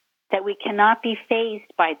practitioner that we cannot be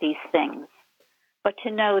fazed by these things, but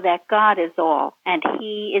to know that God is all and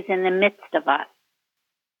He is in the midst of us.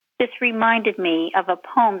 This reminded me of a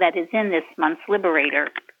poem that is in this month's Liberator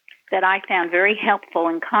that I found very helpful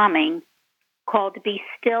and calming, called Be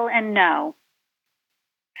Still and Know.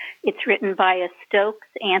 It's written by a Stokes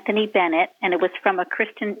Anthony Bennett, and it was from a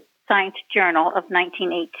Christian Science Journal of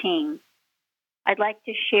 1918. I'd like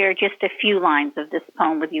to share just a few lines of this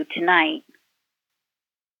poem with you tonight.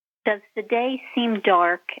 Does the day seem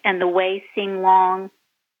dark and the way seem long?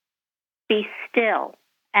 Be still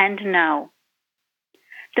and know.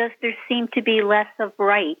 Does there seem to be less of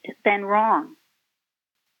right than wrong?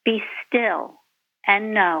 Be still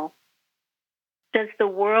and know. Does the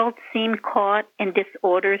world seem caught in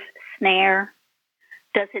disorder's snare?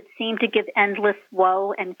 Does it seem to give endless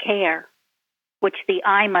woe and care, which the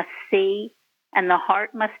eye must see and the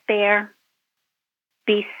heart must bear?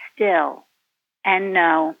 Be still and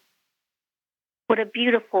know. What a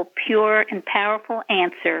beautiful, pure, and powerful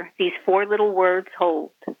answer these four little words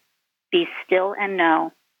hold. Be still and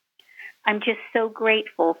know. I'm just so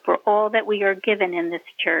grateful for all that we are given in this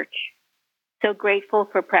church. So grateful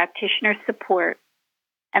for practitioner support.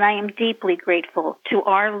 And I am deeply grateful to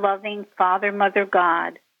our loving Father, Mother,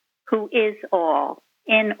 God, who is all,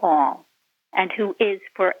 in all, and who is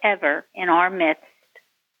forever in our midst.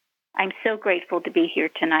 I'm so grateful to be here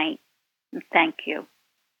tonight. And thank you.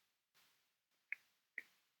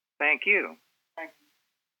 Thank you.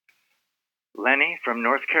 Lenny from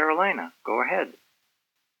North Carolina, go ahead.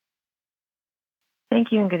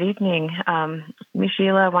 Thank you and good evening. Miss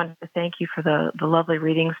Sheila, I wanted to thank you for the lovely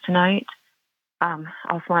readings tonight. I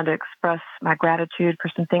also wanted to express my gratitude for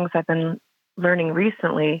some things I've been learning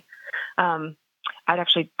recently. I'd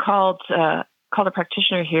actually called a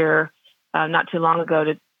practitioner here not too long ago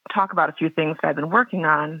to talk about a few things that I've been working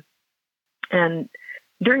on. And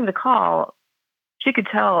during the call, she could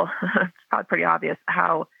tell, it's probably pretty obvious,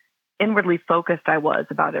 how inwardly focused I was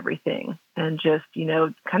about everything and just,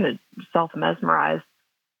 kind of self-mesmerized.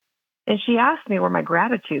 And she asked me where my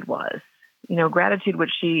gratitude was. Gratitude,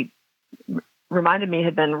 which she reminded me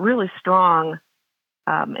had been really strong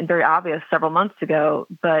and very obvious several months ago,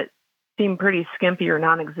 but seemed pretty skimpy or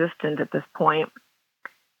non-existent at this point.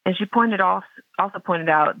 And she also pointed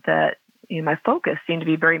out that my focus seemed to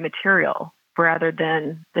be very material rather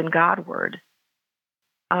than Godward.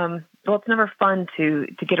 Well, it's never fun to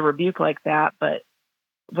get a rebuke like that, but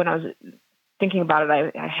when I was thinking about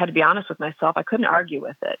it, I had to be honest with myself. I couldn't argue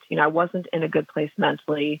with it. I wasn't in a good place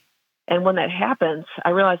mentally. And when that happens, I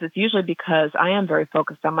realize it's usually because I am very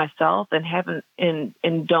focused on myself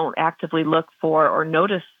and don't actively look for or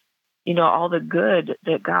notice, all the good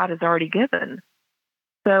that God has already given.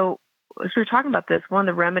 So as we were talking about this, one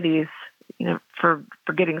of the remedies, for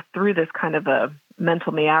getting through this kind of a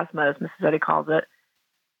mental miasma, as Mrs. Eddy calls it,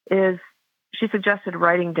 is she suggested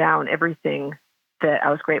writing down everything that I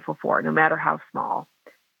was grateful for, no matter how small,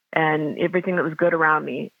 and everything that was good around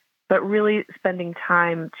me, but really spending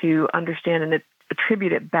time to understand and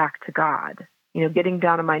attribute it back to God, getting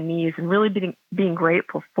down on my knees and really being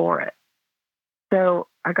grateful for it. So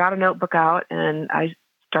I got a notebook out and I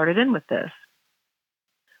started in with this.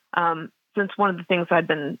 Since one of the things I'd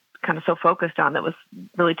been kind of so focused on that was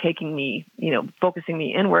really taking me, focusing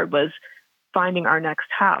me inward was finding our next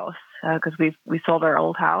house, because we sold our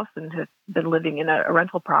old house and have been living in a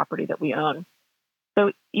rental property that we own.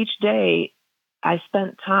 So each day I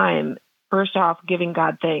spent time, first off, giving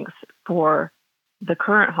God thanks for the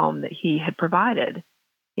current home that He had provided.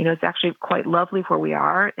 It's actually quite lovely where we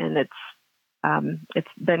are, and it's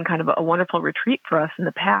been kind of a wonderful retreat for us in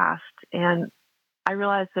the past. And I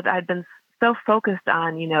realized that I'd been so focused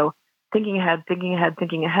on, thinking ahead,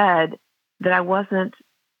 that I wasn't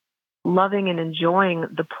loving and enjoying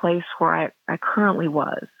the place where I currently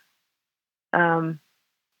was.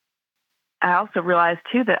 I also realized,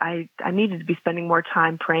 too, that I needed to be spending more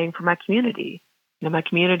time praying for my community. My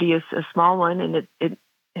community is a small one, and it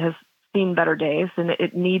has seen better days, and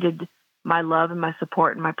it needed my love and my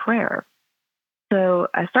support and my prayer. So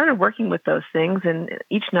I started working with those things, and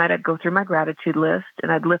each night I'd go through my gratitude list,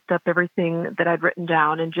 and I'd lift up everything that I'd written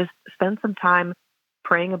down and just spend some time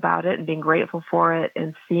praying about it and being grateful for it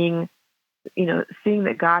and seeing seeing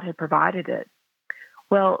that God had provided it.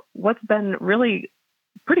 Well, what's been really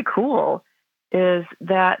pretty cool is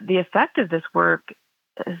that the effect of this work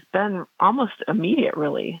has been almost immediate,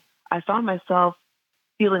 really. I found myself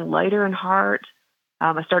feeling lighter in heart.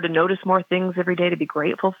 I started to notice more things every day to be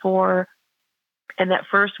grateful for. And that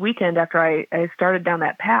first weekend after I started down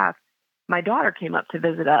that path, my daughter came up to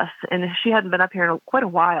visit us, and she hadn't been up here in quite a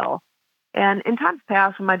while. And in times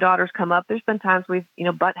past, when my daughters come up, there's been times we've,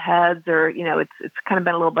 butt heads or, it's kind of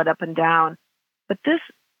been a little bit up and down. But this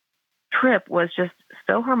trip was just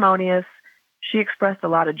so harmonious. She expressed a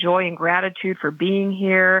lot of joy and gratitude for being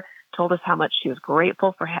here, told us how much she was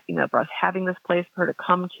grateful for, for us having this place for her to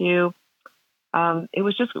come to. It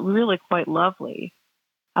was just really quite lovely.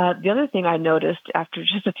 The other thing I noticed after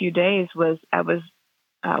just a few days was I was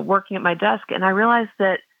working at my desk, and I realized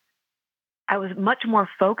that I was much more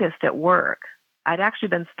focused at work. I'd actually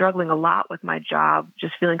been struggling a lot with my job,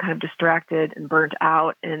 just feeling kind of distracted and burnt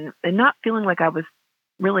out and not feeling like I was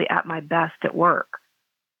really at my best at work.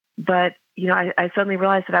 But, I suddenly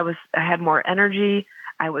realized that I had more energy.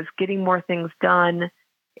 I was getting more things done.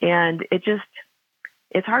 And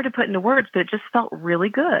it's hard to put into words, but it just felt really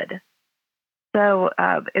good. So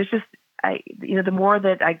it's just, the more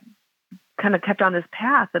that I kind of kept on this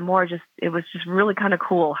path, the more it was just really kind of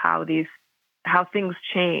cool how things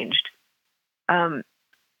changed. I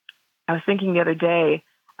was thinking the other day,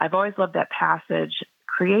 I've always loved that passage,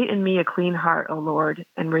 create in me a clean heart, O Lord,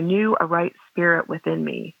 and renew a right spirit within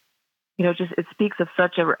me. It speaks of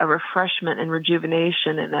such a refreshment and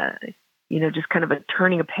rejuvenation and just kind of a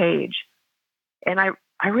turning a page. And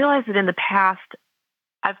I realized that in the past,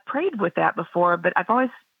 I've prayed with that before, but I've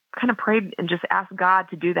always kind of prayed and just asked God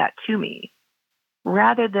to do that to me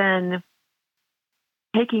rather than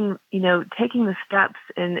taking the steps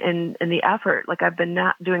and the effort like I've been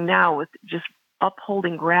doing now with just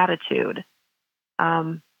upholding gratitude.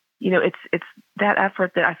 It's that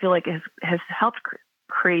effort that I feel like has helped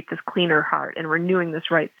create this cleaner heart and renewing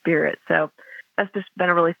this right spirit. So that's just been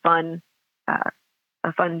a really fun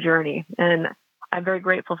journey. And I'm very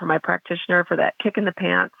grateful for my practitioner for that kick in the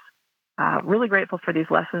pants. Really grateful for these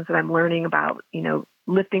lessons that I'm learning about,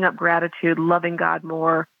 lifting up gratitude, loving God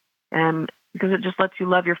more, and because it just lets you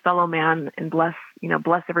love your fellow man and bless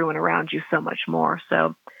everyone around you so much more.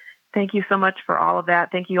 So thank you so much for all of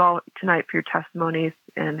that. Thank you all tonight for your testimonies,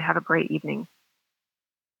 and have a great evening.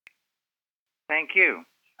 Thank you.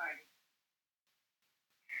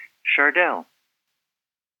 Chardell.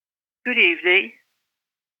 Good evening.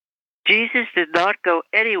 Jesus did not go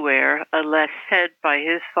anywhere unless sent by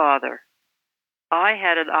his Father. I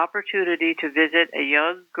had an opportunity to visit a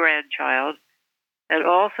young grandchild and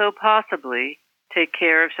also possibly take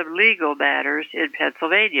care of some legal matters in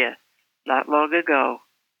Pennsylvania not long ago.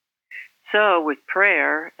 So, with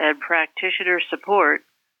prayer and practitioner support,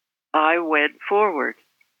 I went forward.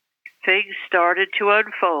 Things started to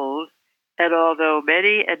unfold, and although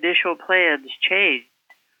many initial plans changed,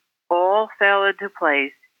 all fell into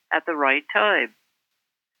place at the right time.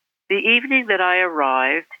 The evening that I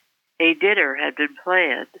arrived, a dinner had been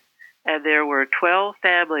planned, and there were 12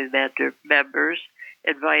 family members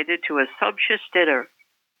invited to a sumptuous dinner.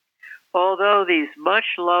 Although these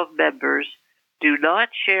much-loved members do not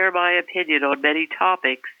share my opinion on many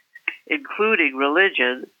topics, including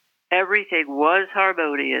religion, everything was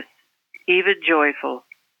harmonious, even joyful.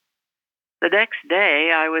 The next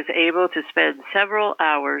day, I was able to spend several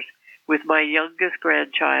hours with my youngest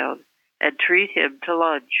grandchild and treat him to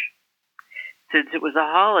lunch. Since it was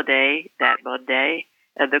a holiday that Monday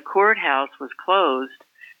and the courthouse was closed,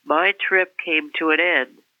 my trip came to an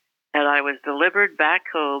end, and I was delivered back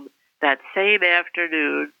home that same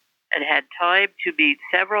afternoon and had time to meet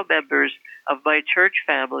several members of my church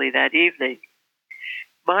family that evening.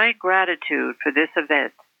 My gratitude for this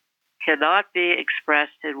event cannot be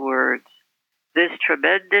expressed in words. This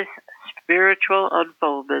tremendous spiritual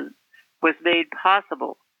unfoldment was made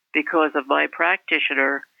possible because of my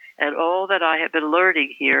practitioner and all that I have been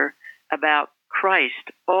learning here about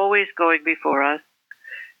Christ always going before us,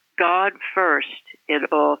 God first in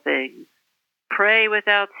all things, pray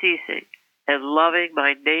without ceasing, and loving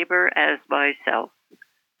my neighbor as myself.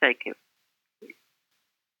 Thank you.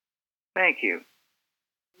 Thank you.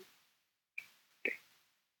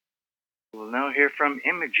 We'll now hear from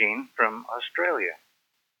Imogene from Australia.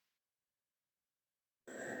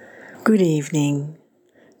 Good evening.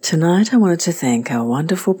 Tonight I wanted to thank our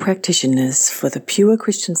wonderful practitioners for the pure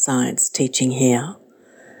Christian Science teaching here.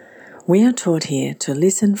 We are taught here to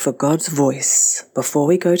listen for God's voice before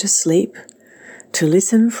we go to sleep, to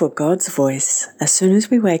listen for God's voice as soon as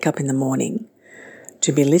we wake up in the morning,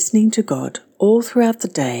 to be listening to God all throughout the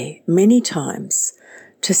day, many times,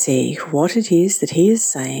 to see what it is that He is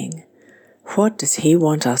saying. What does He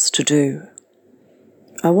want us to do?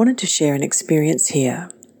 I wanted to share an experience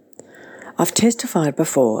here. I've testified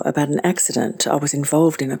before about an accident I was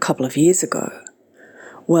involved in a couple of years ago.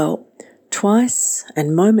 Well, twice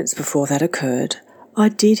and moments before that occurred, I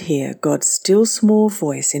did hear God's still small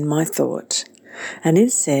voice in my thought, and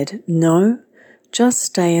it said, "No, just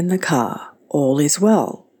stay in the car, all is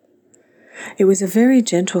well." It was a very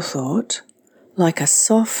gentle thought, like a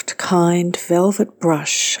soft, kind velvet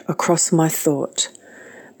brush across my thought,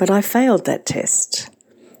 but I failed that test.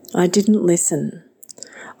 I didn't listen.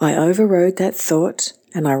 I overrode that thought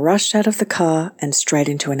and I rushed out of the car and straight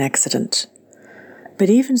into an accident. But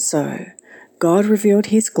even so, God revealed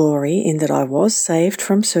His glory in that I was saved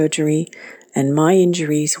from surgery and my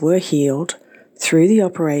injuries were healed through the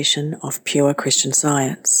operation of pure Christian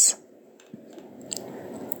Science.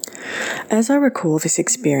 As I recall this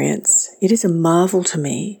experience, it is a marvel to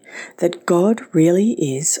me that God really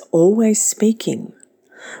is always speaking,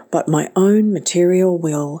 but my own material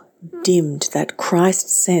will dimmed that Christ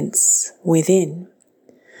sense within.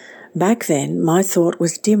 Back then, my thought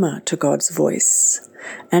was dimmer to God's voice,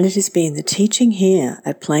 and it has been the teaching here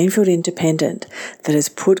at Plainfield Independent that has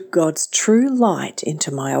put God's true light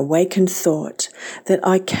into my awakened thought that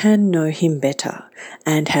I can know Him better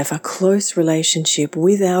and have a close relationship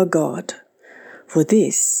with our God. For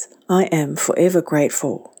this, I am forever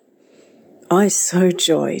grateful. I so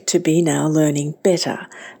joy to be now learning better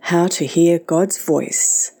how to hear God's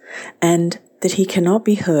voice, and that He cannot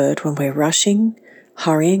be heard when we're rushing,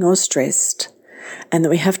 hurrying or stressed, and that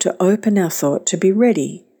we have to open our thought to be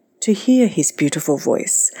ready to hear His beautiful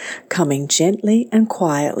voice coming gently and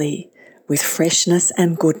quietly with freshness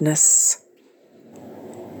and goodness.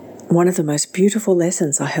 One of the most beautiful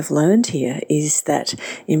lessons I have learned here is that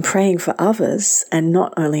in praying for others and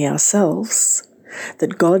not only ourselves,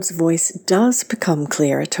 that God's voice does become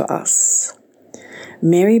clearer to us.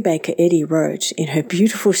 Mary Baker Eddy wrote in her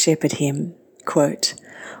beautiful shepherd hymn, quote,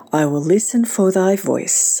 "I will listen for thy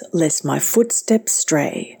voice, lest my footsteps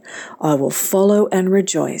stray. I will follow and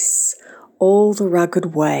rejoice all the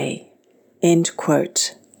rugged way." End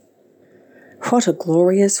quote. What a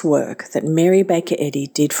glorious work that Mary Baker Eddy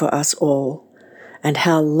did for us all, and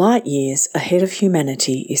how light years ahead of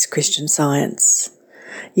humanity is Christian Science.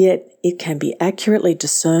 Yet it can be accurately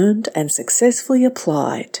discerned and successfully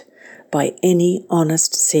applied by any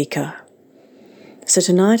honest seeker. So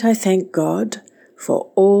tonight I thank God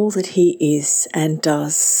for all that He is and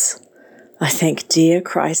does. I thank dear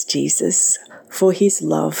Christ Jesus for His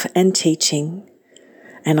love and teaching,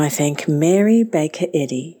 and I thank Mary Baker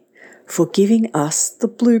Eddy for giving us the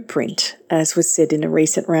blueprint, as was said in a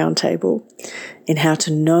recent roundtable, in how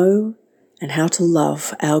to know and how to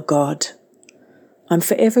love our God. I'm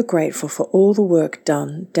forever grateful for all the work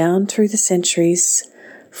done down through the centuries,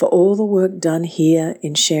 for all the work done here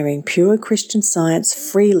in sharing pure Christian Science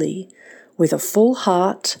freely, with a full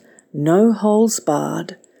heart, no holes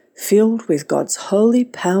barred, filled with God's holy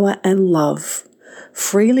power and love,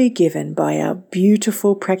 freely given by our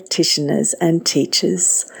beautiful practitioners and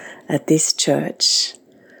teachers at this church.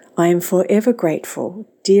 I am forever grateful,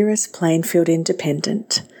 dearest Plainfield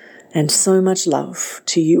Independent, and so much love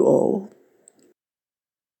to you all.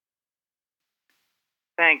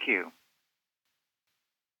 Thank you.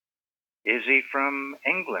 Izzy from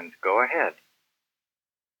England, go ahead.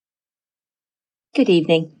 Good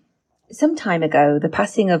evening. Some time ago, the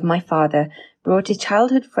passing of my father brought a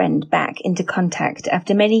childhood friend back into contact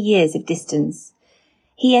after many years of distance.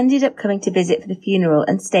 He ended up coming to visit for the funeral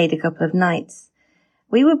and stayed a couple of nights.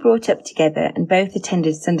 We were brought up together and both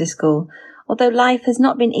attended Sunday school, although life has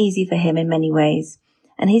not been easy for him in many ways,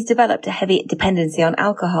 and he's developed a heavy dependency on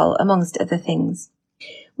alcohol, amongst other things.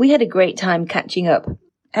 We had a great time catching up.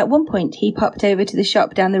 At one point, he popped over to the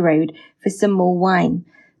shop down the road for some more wine,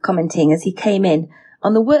 commenting as he came in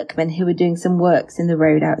on the workmen who were doing some works in the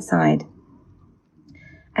road outside.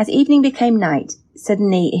 As evening became night,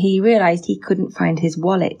 suddenly he realised he couldn't find his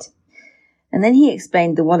wallet. And then he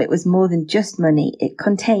explained the wallet was more than just money. It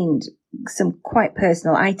contained some quite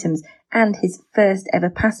personal items and his first ever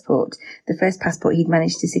passport, the first passport he'd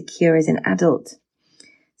managed to secure as an adult.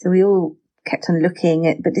 So we all kept on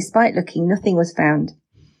looking, but despite looking, nothing was found.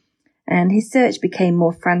 And his search became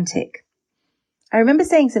more frantic. I remember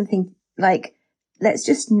saying something like, "Let's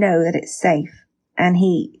just know that it's safe." And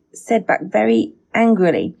he said back very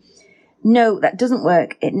angrily, "No, that doesn't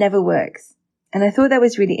work. It never works." And I thought that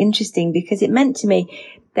was really interesting because it meant to me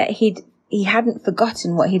that he hadn't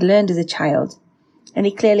forgotten what he'd learned as a child. And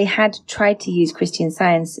he clearly had tried to use Christian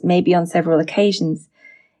Science, maybe on several occasions,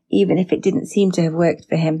 even if it didn't seem to have worked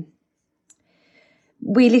for him.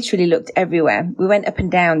 We literally looked everywhere. We went up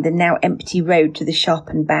and down the now empty road to the shop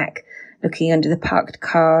and back, looking under the parked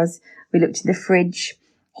cars. We looked in the fridge.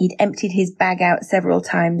 He'd emptied his bag out several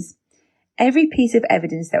times. Every piece of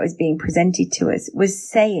evidence that was being presented to us was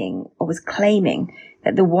saying or was claiming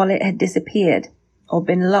that the wallet had disappeared or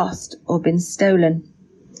been lost or been stolen.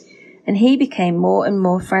 And he became more and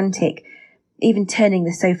more frantic, even turning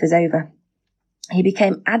the sofas over. He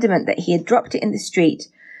became adamant that he had dropped it in the street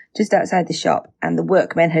just outside the shop and the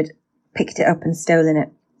workmen had picked it up and stolen it.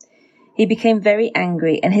 He became very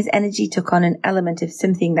angry and his energy took on an element of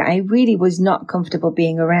something that I really was not comfortable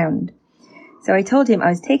being around. So I told him I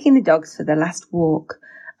was taking the dogs for the last walk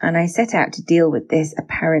and I set out to deal with this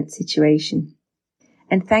apparent situation.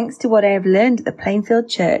 And thanks to what I have learned at the Plainfield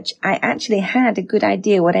Church, I actually had a good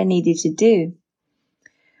idea what I needed to do.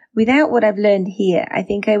 Without what I've learned here, I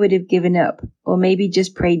think I would have given up, or maybe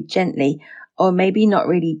just prayed gently, or maybe not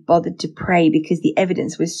really bothered to pray because the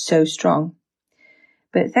evidence was so strong.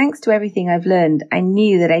 But thanks to everything I've learned, I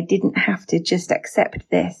knew that I didn't have to just accept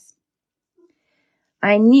this.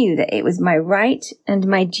 I knew that it was my right and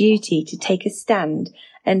my duty to take a stand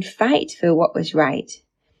and fight for what was right.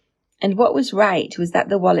 And what was right was that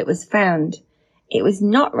the wallet was found. It was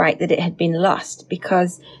not right that it had been lost,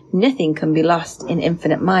 because nothing can be lost in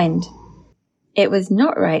infinite mind. It was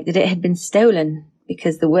not right that it had been stolen,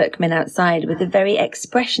 because the workmen outside were the very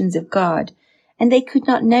expressions of God, and they could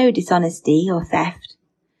not know dishonesty or theft.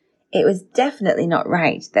 It was definitely not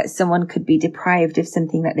right that someone could be deprived of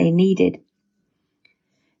something that they needed.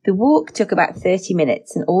 The walk took about 30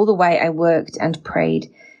 minutes, and all the way I worked and prayed,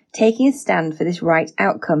 taking a stand for this right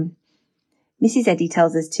outcome. Mrs. Eddy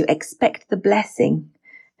tells us to expect the blessing,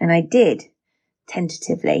 and I did,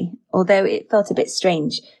 tentatively, although it felt a bit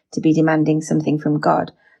strange to be demanding something from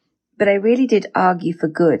God. But I really did argue for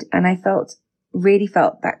good, and I really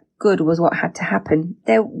felt that good was what had to happen.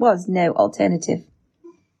 There was no alternative.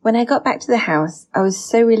 When I got back to the house, I was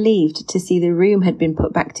so relieved to see the room had been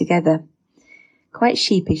put back together. Quite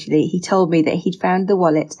sheepishly, he told me that he'd found the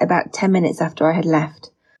wallet about 10 minutes after I had left.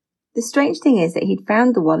 The strange thing is that he'd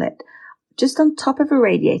found the wallet just on top of a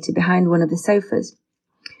radiator behind one of the sofas.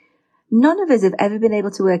 None of us have ever been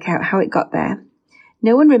able to work out how it got there.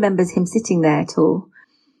 No one remembers him sitting there at all.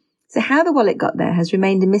 So how the wallet got there has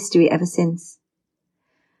remained a mystery ever since.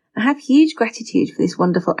 I have huge gratitude for this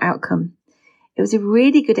wonderful outcome. It was a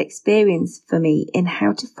really good experience for me in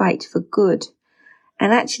how to fight for good.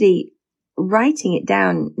 And actually, writing it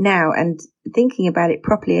down now and thinking about it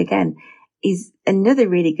properly again is another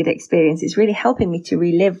really good experience. It's really helping me to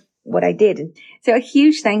relive what I did. And so a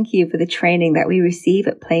huge thank you for the training that we receive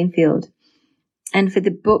at Plainfield and for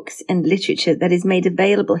the books and literature that is made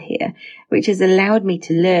available here, which has allowed me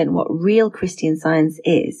to learn what real Christian Science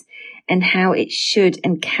is and how it should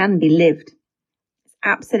and can be lived. It's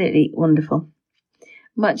absolutely wonderful.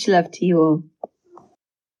 Much love to you all.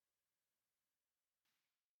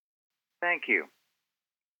 Thank you.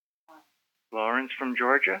 Lawrence from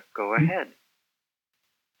Georgia, go ahead.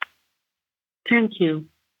 Thank you.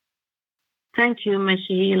 Thank you,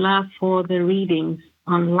 Michaela, for the readings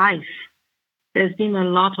on life. There's been a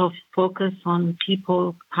lot of focus on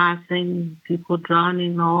people passing, people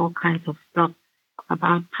drowning, all kinds of stuff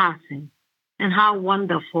about passing. And how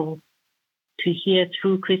wonderful to hear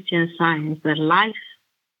through Christian Science that life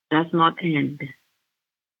does not end.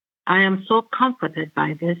 I am so comforted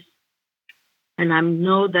by this. And I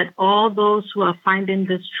know that all those who are finding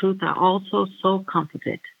this truth are also so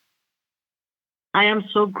comforted. I am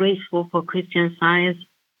so grateful for Christian Science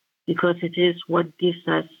because it is what gives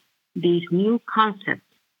us these new concepts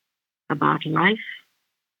about life,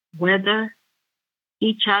 weather,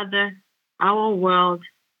 each other, our world,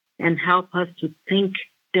 and help us to think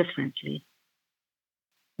differently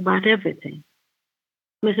about everything.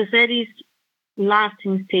 Mrs. Eddy's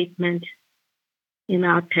lasting statement in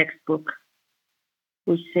our textbook,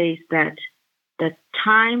 which says that the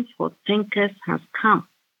time for thinkers has come.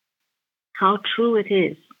 How true it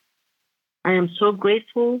is. I am so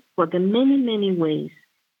grateful for the many, many ways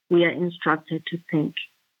we are instructed to think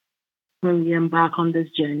when we embark on this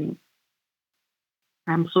journey.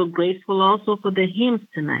 I'm so grateful also for the hymns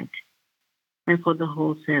tonight and for the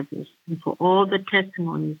whole service and for all the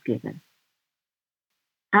testimonies given.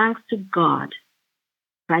 Thanks to God,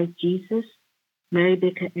 Christ Jesus, Mary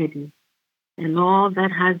Baker Eddy, and all that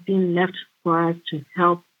has been left for us to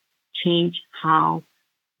help change how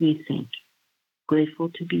we think. Grateful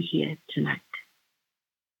to be here tonight.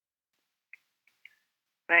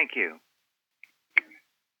 Thank you.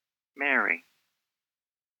 Mary.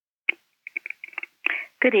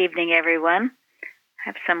 Good evening, everyone.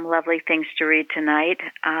 have some lovely things to read tonight.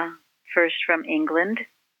 First from England.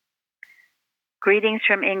 Greetings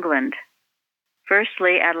from England.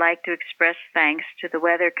 Firstly, I'd like to express thanks to the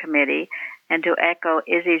Weather Committee and to echo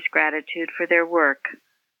Izzy's gratitude for their work.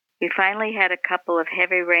 We finally had a couple of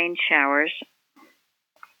heavy rain showers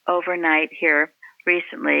overnight here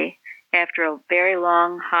recently after a very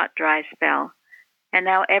long, hot, dry spell, and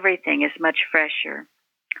now everything is much fresher,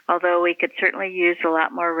 although we could certainly use a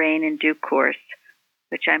lot more rain in due course,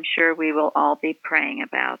 which I'm sure we will all be praying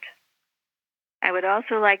about. I would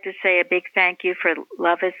also like to say a big thank you for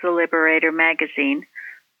Love is the Liberator magazine,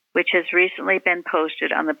 which has recently been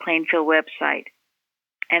posted on the Plainfield website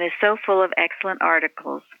and is so full of excellent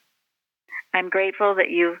articles. I'm grateful that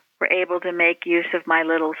you were able to make use of my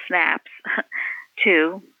little snaps,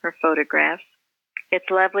 too, for photographs. It's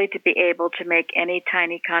lovely to be able to make any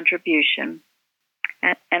tiny contribution.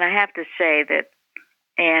 And I have to say that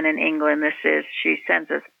Anne in England, she sends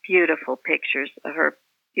us beautiful pictures of her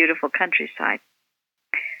beautiful countryside.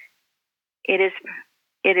 It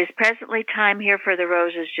is presently time here for the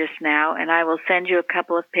roses just now, and I will send you a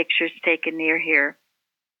couple of pictures taken near here.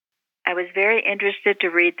 I was very interested to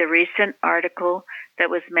read the recent article that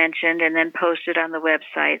was mentioned and then posted on the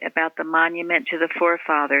website about the monument to the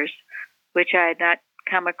forefathers, which I had not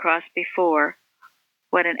come across before.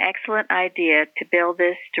 What an excellent idea to build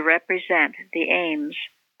this to represent the aims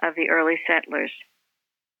of the early settlers.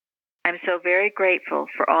 I'm so very grateful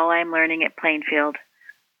for all I'm learning at Plainfield.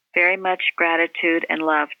 Very much gratitude and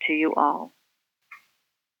love to you all.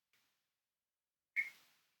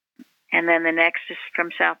 And then the next is from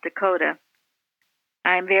South Dakota.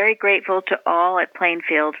 I am very grateful to all at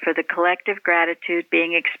Plainfield for the collective gratitude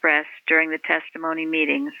being expressed during the testimony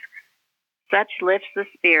meetings. Such lifts the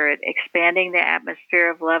spirit, expanding the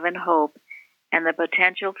atmosphere of love and hope and the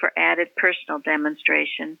potential for added personal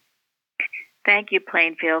demonstration. Thank you,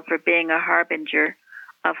 Plainfield, for being a harbinger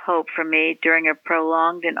of hope for me during a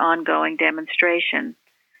prolonged and ongoing demonstration.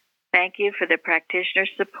 Thank you for the practitioner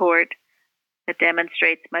support that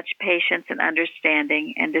demonstrates much patience and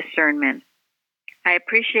understanding and discernment. I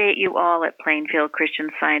appreciate you all at Plainfield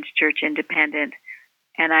Christian Science Church Independent,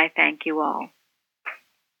 and I thank you all.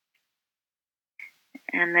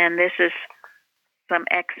 And then this is some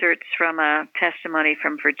excerpts from a testimony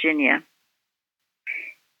from Virginia.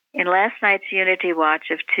 In last night's Unity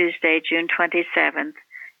Watch of Tuesday, June 27th,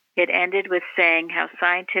 it ended with saying how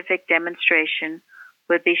scientific demonstration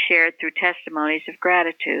would be shared through testimonies of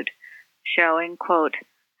gratitude, showing, quote,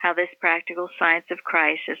 how this practical science of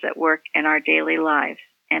Christ is at work in our daily lives,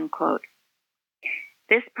 end quote.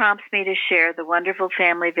 This prompts me to share the wonderful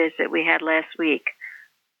family visit we had last week.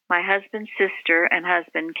 My husband's sister and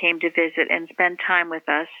husband came to visit and spend time with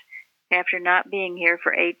us after not being here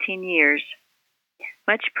for 18 years.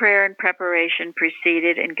 Much prayer and preparation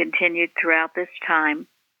preceded and continued throughout this time.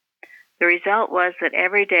 The result was that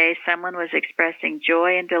every day someone was expressing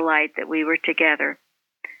joy and delight that we were together.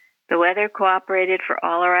 The weather cooperated for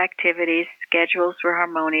all our activities, schedules were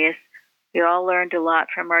harmonious, we all learned a lot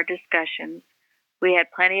from our discussions. We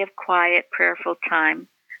had plenty of quiet, prayerful time.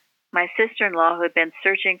 My sister-in-law, who had been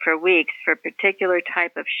searching for weeks for a particular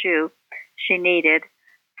type of shoe she needed,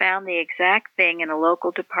 found the exact thing in a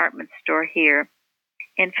local department store here.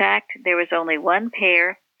 In fact, there was only one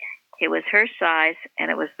pair. It was her size, and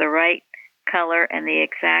it was the right color and the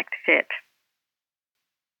exact fit.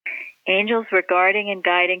 Angels were guarding and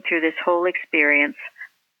guiding through this whole experience.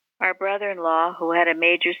 Our brother-in-law, who had a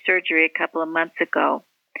major surgery a couple of months ago,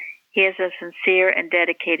 he is a sincere and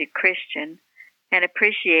dedicated Christian and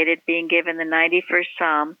appreciated being given the 91st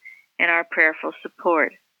Psalm and our prayerful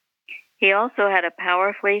support. He also had a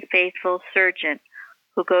powerfully faithful surgeon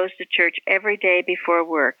who goes to church every day before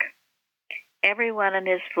work. Everyone on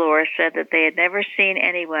his floor said that they had never seen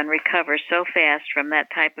anyone recover so fast from that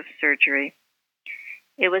type of surgery.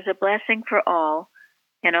 It was a blessing for all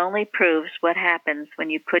and only proves what happens when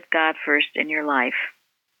you put God first in your life.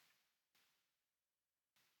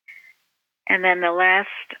 And then the last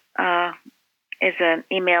is an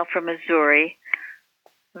email from Missouri,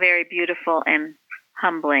 very beautiful and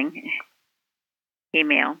humbling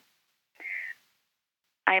email.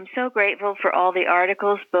 I am so grateful for all the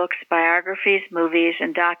articles, books, biographies, movies,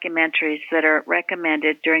 and documentaries that are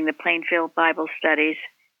recommended during the Plainfield Bible studies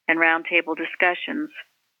and roundtable discussions.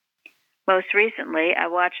 Most recently, I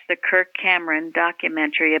watched the Kirk Cameron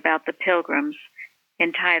documentary about the Pilgrims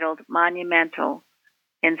entitled Monumental,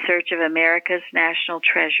 in Search of America's National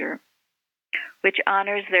Treasure, which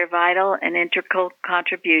honors their vital and integral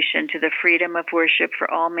contribution to the freedom of worship for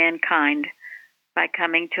all mankind by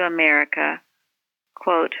coming to America,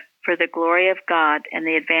 quote, for the glory of God and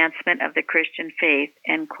the advancement of the Christian faith,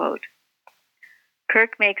 end quote.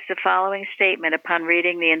 Kirk makes the following statement upon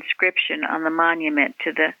reading the inscription on the monument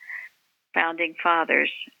to the founding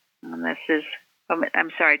fathers. And this is,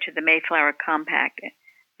 to the Mayflower Compact.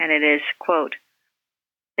 And it is, quote,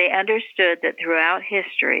 "They understood that throughout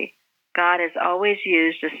history, God has always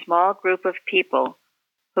used a small group of people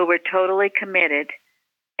who were totally committed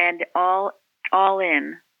and all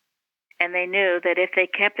in, and they knew that if they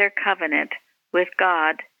kept their covenant with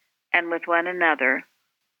God and with one another,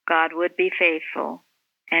 God would be faithful,"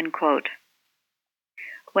 end quote.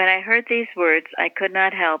 When I heard these words, I could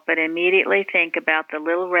not help but immediately think about the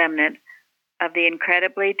little remnant of the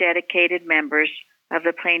incredibly dedicated members of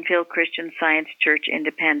the Plainfield Christian Science Church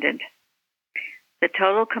Independent. The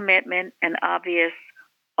total commitment and obvious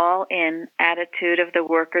all-in attitude of the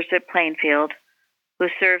workers at Plainfield, who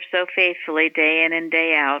serve so faithfully day in and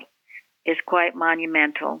day out, is quite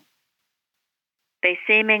monumental. They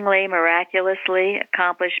seemingly miraculously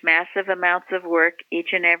accomplish massive amounts of work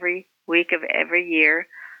each and every week of every year,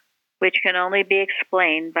 which can only be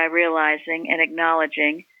explained by realizing and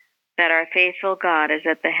acknowledging that our faithful God is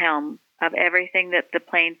at the helm of everything that the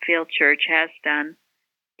Plainfield Church has done,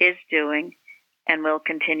 is doing, and will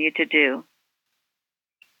continue to do.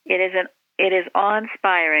 It is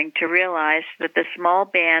awe-inspiring to realize that the small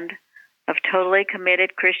band of totally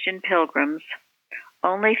committed Christian pilgrims,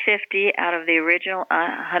 only 50 out of the original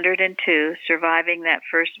 102 surviving that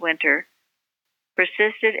first winter,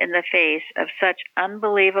 persisted in the face of such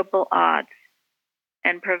unbelievable odds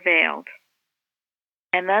and prevailed,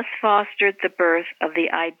 and thus fostered the birth of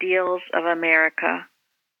the ideals of America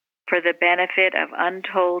for the benefit of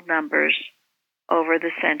untold numbers over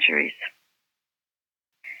the centuries.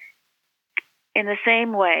 In the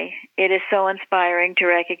same way, it is so inspiring to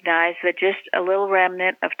recognize that just a little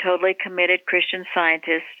remnant of totally committed Christian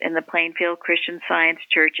scientists in the Plainfield Christian Science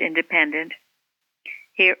Church Independent,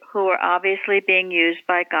 who are obviously being used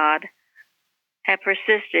by God, have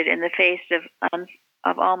persisted in the face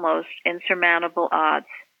of almost insurmountable odds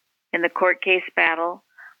in the court case battle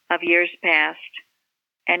of years past,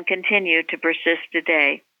 and continue to persist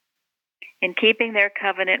today in keeping their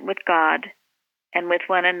covenant with God and with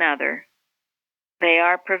one another. They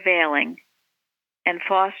are prevailing and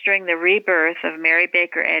fostering the rebirth of Mary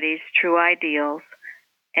Baker Eddy's true ideals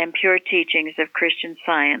and pure teachings of Christian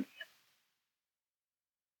Science.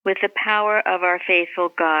 With the power of our faithful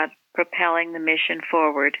God propelling the mission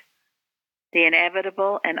forward, the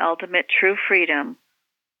inevitable and ultimate true freedom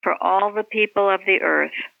for all the people of the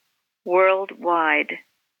earth worldwide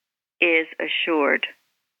is assured.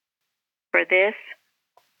 For this,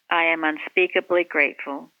 I am unspeakably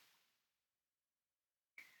grateful.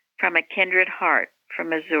 From a kindred heart from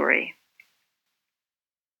Missouri.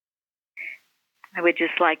 I would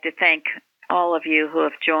just like to thank all of you who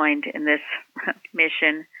have joined in this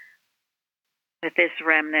mission with this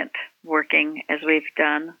remnant working as we've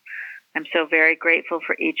done. I'm so very grateful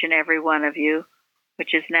for each and every one of you,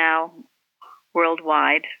 which is now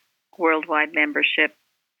worldwide membership.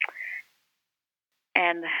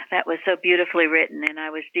 And that was so beautifully written, and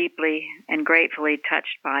I was deeply and gratefully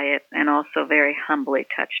touched by it, and also very humbly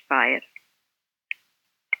touched by it.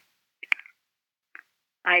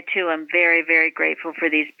 I, too, am very, very grateful for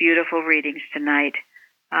these beautiful readings tonight.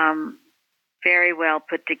 Very well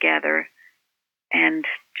put together, and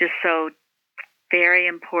just so very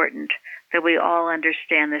important that we all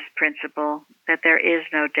understand this principle, that there is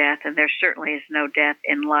no death, and there certainly is no death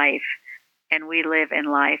in life, and we live in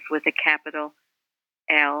life with a capital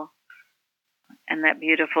L, and that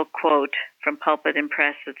beautiful quote from Pulpit and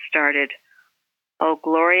Press that started, "O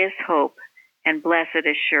glorious hope and blessed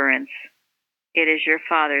assurance, it is your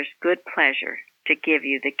Father's good pleasure to give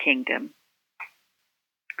you the kingdom."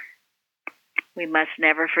 We must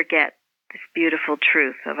never forget this beautiful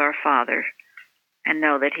truth of our Father and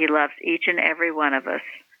know that He loves each and every one of us,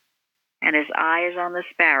 and His eye is on the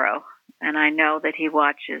sparrow, and I know that He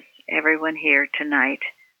watches everyone here tonight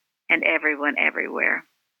and everyone everywhere.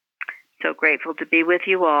 So grateful to be with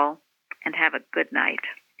you all, and have a good night.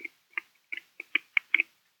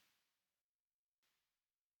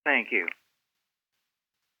 Thank you.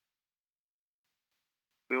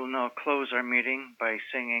 We will now close our meeting by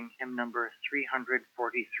singing hymn number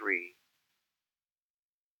 343.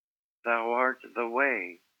 Thou art the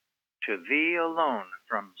way, to Thee alone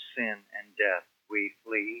from sin and death we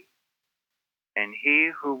flee, and he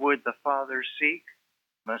who would the Father seek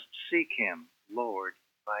must seek Him, Lord,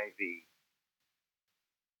 by Thee.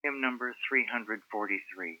 Hymn number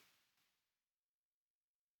 343.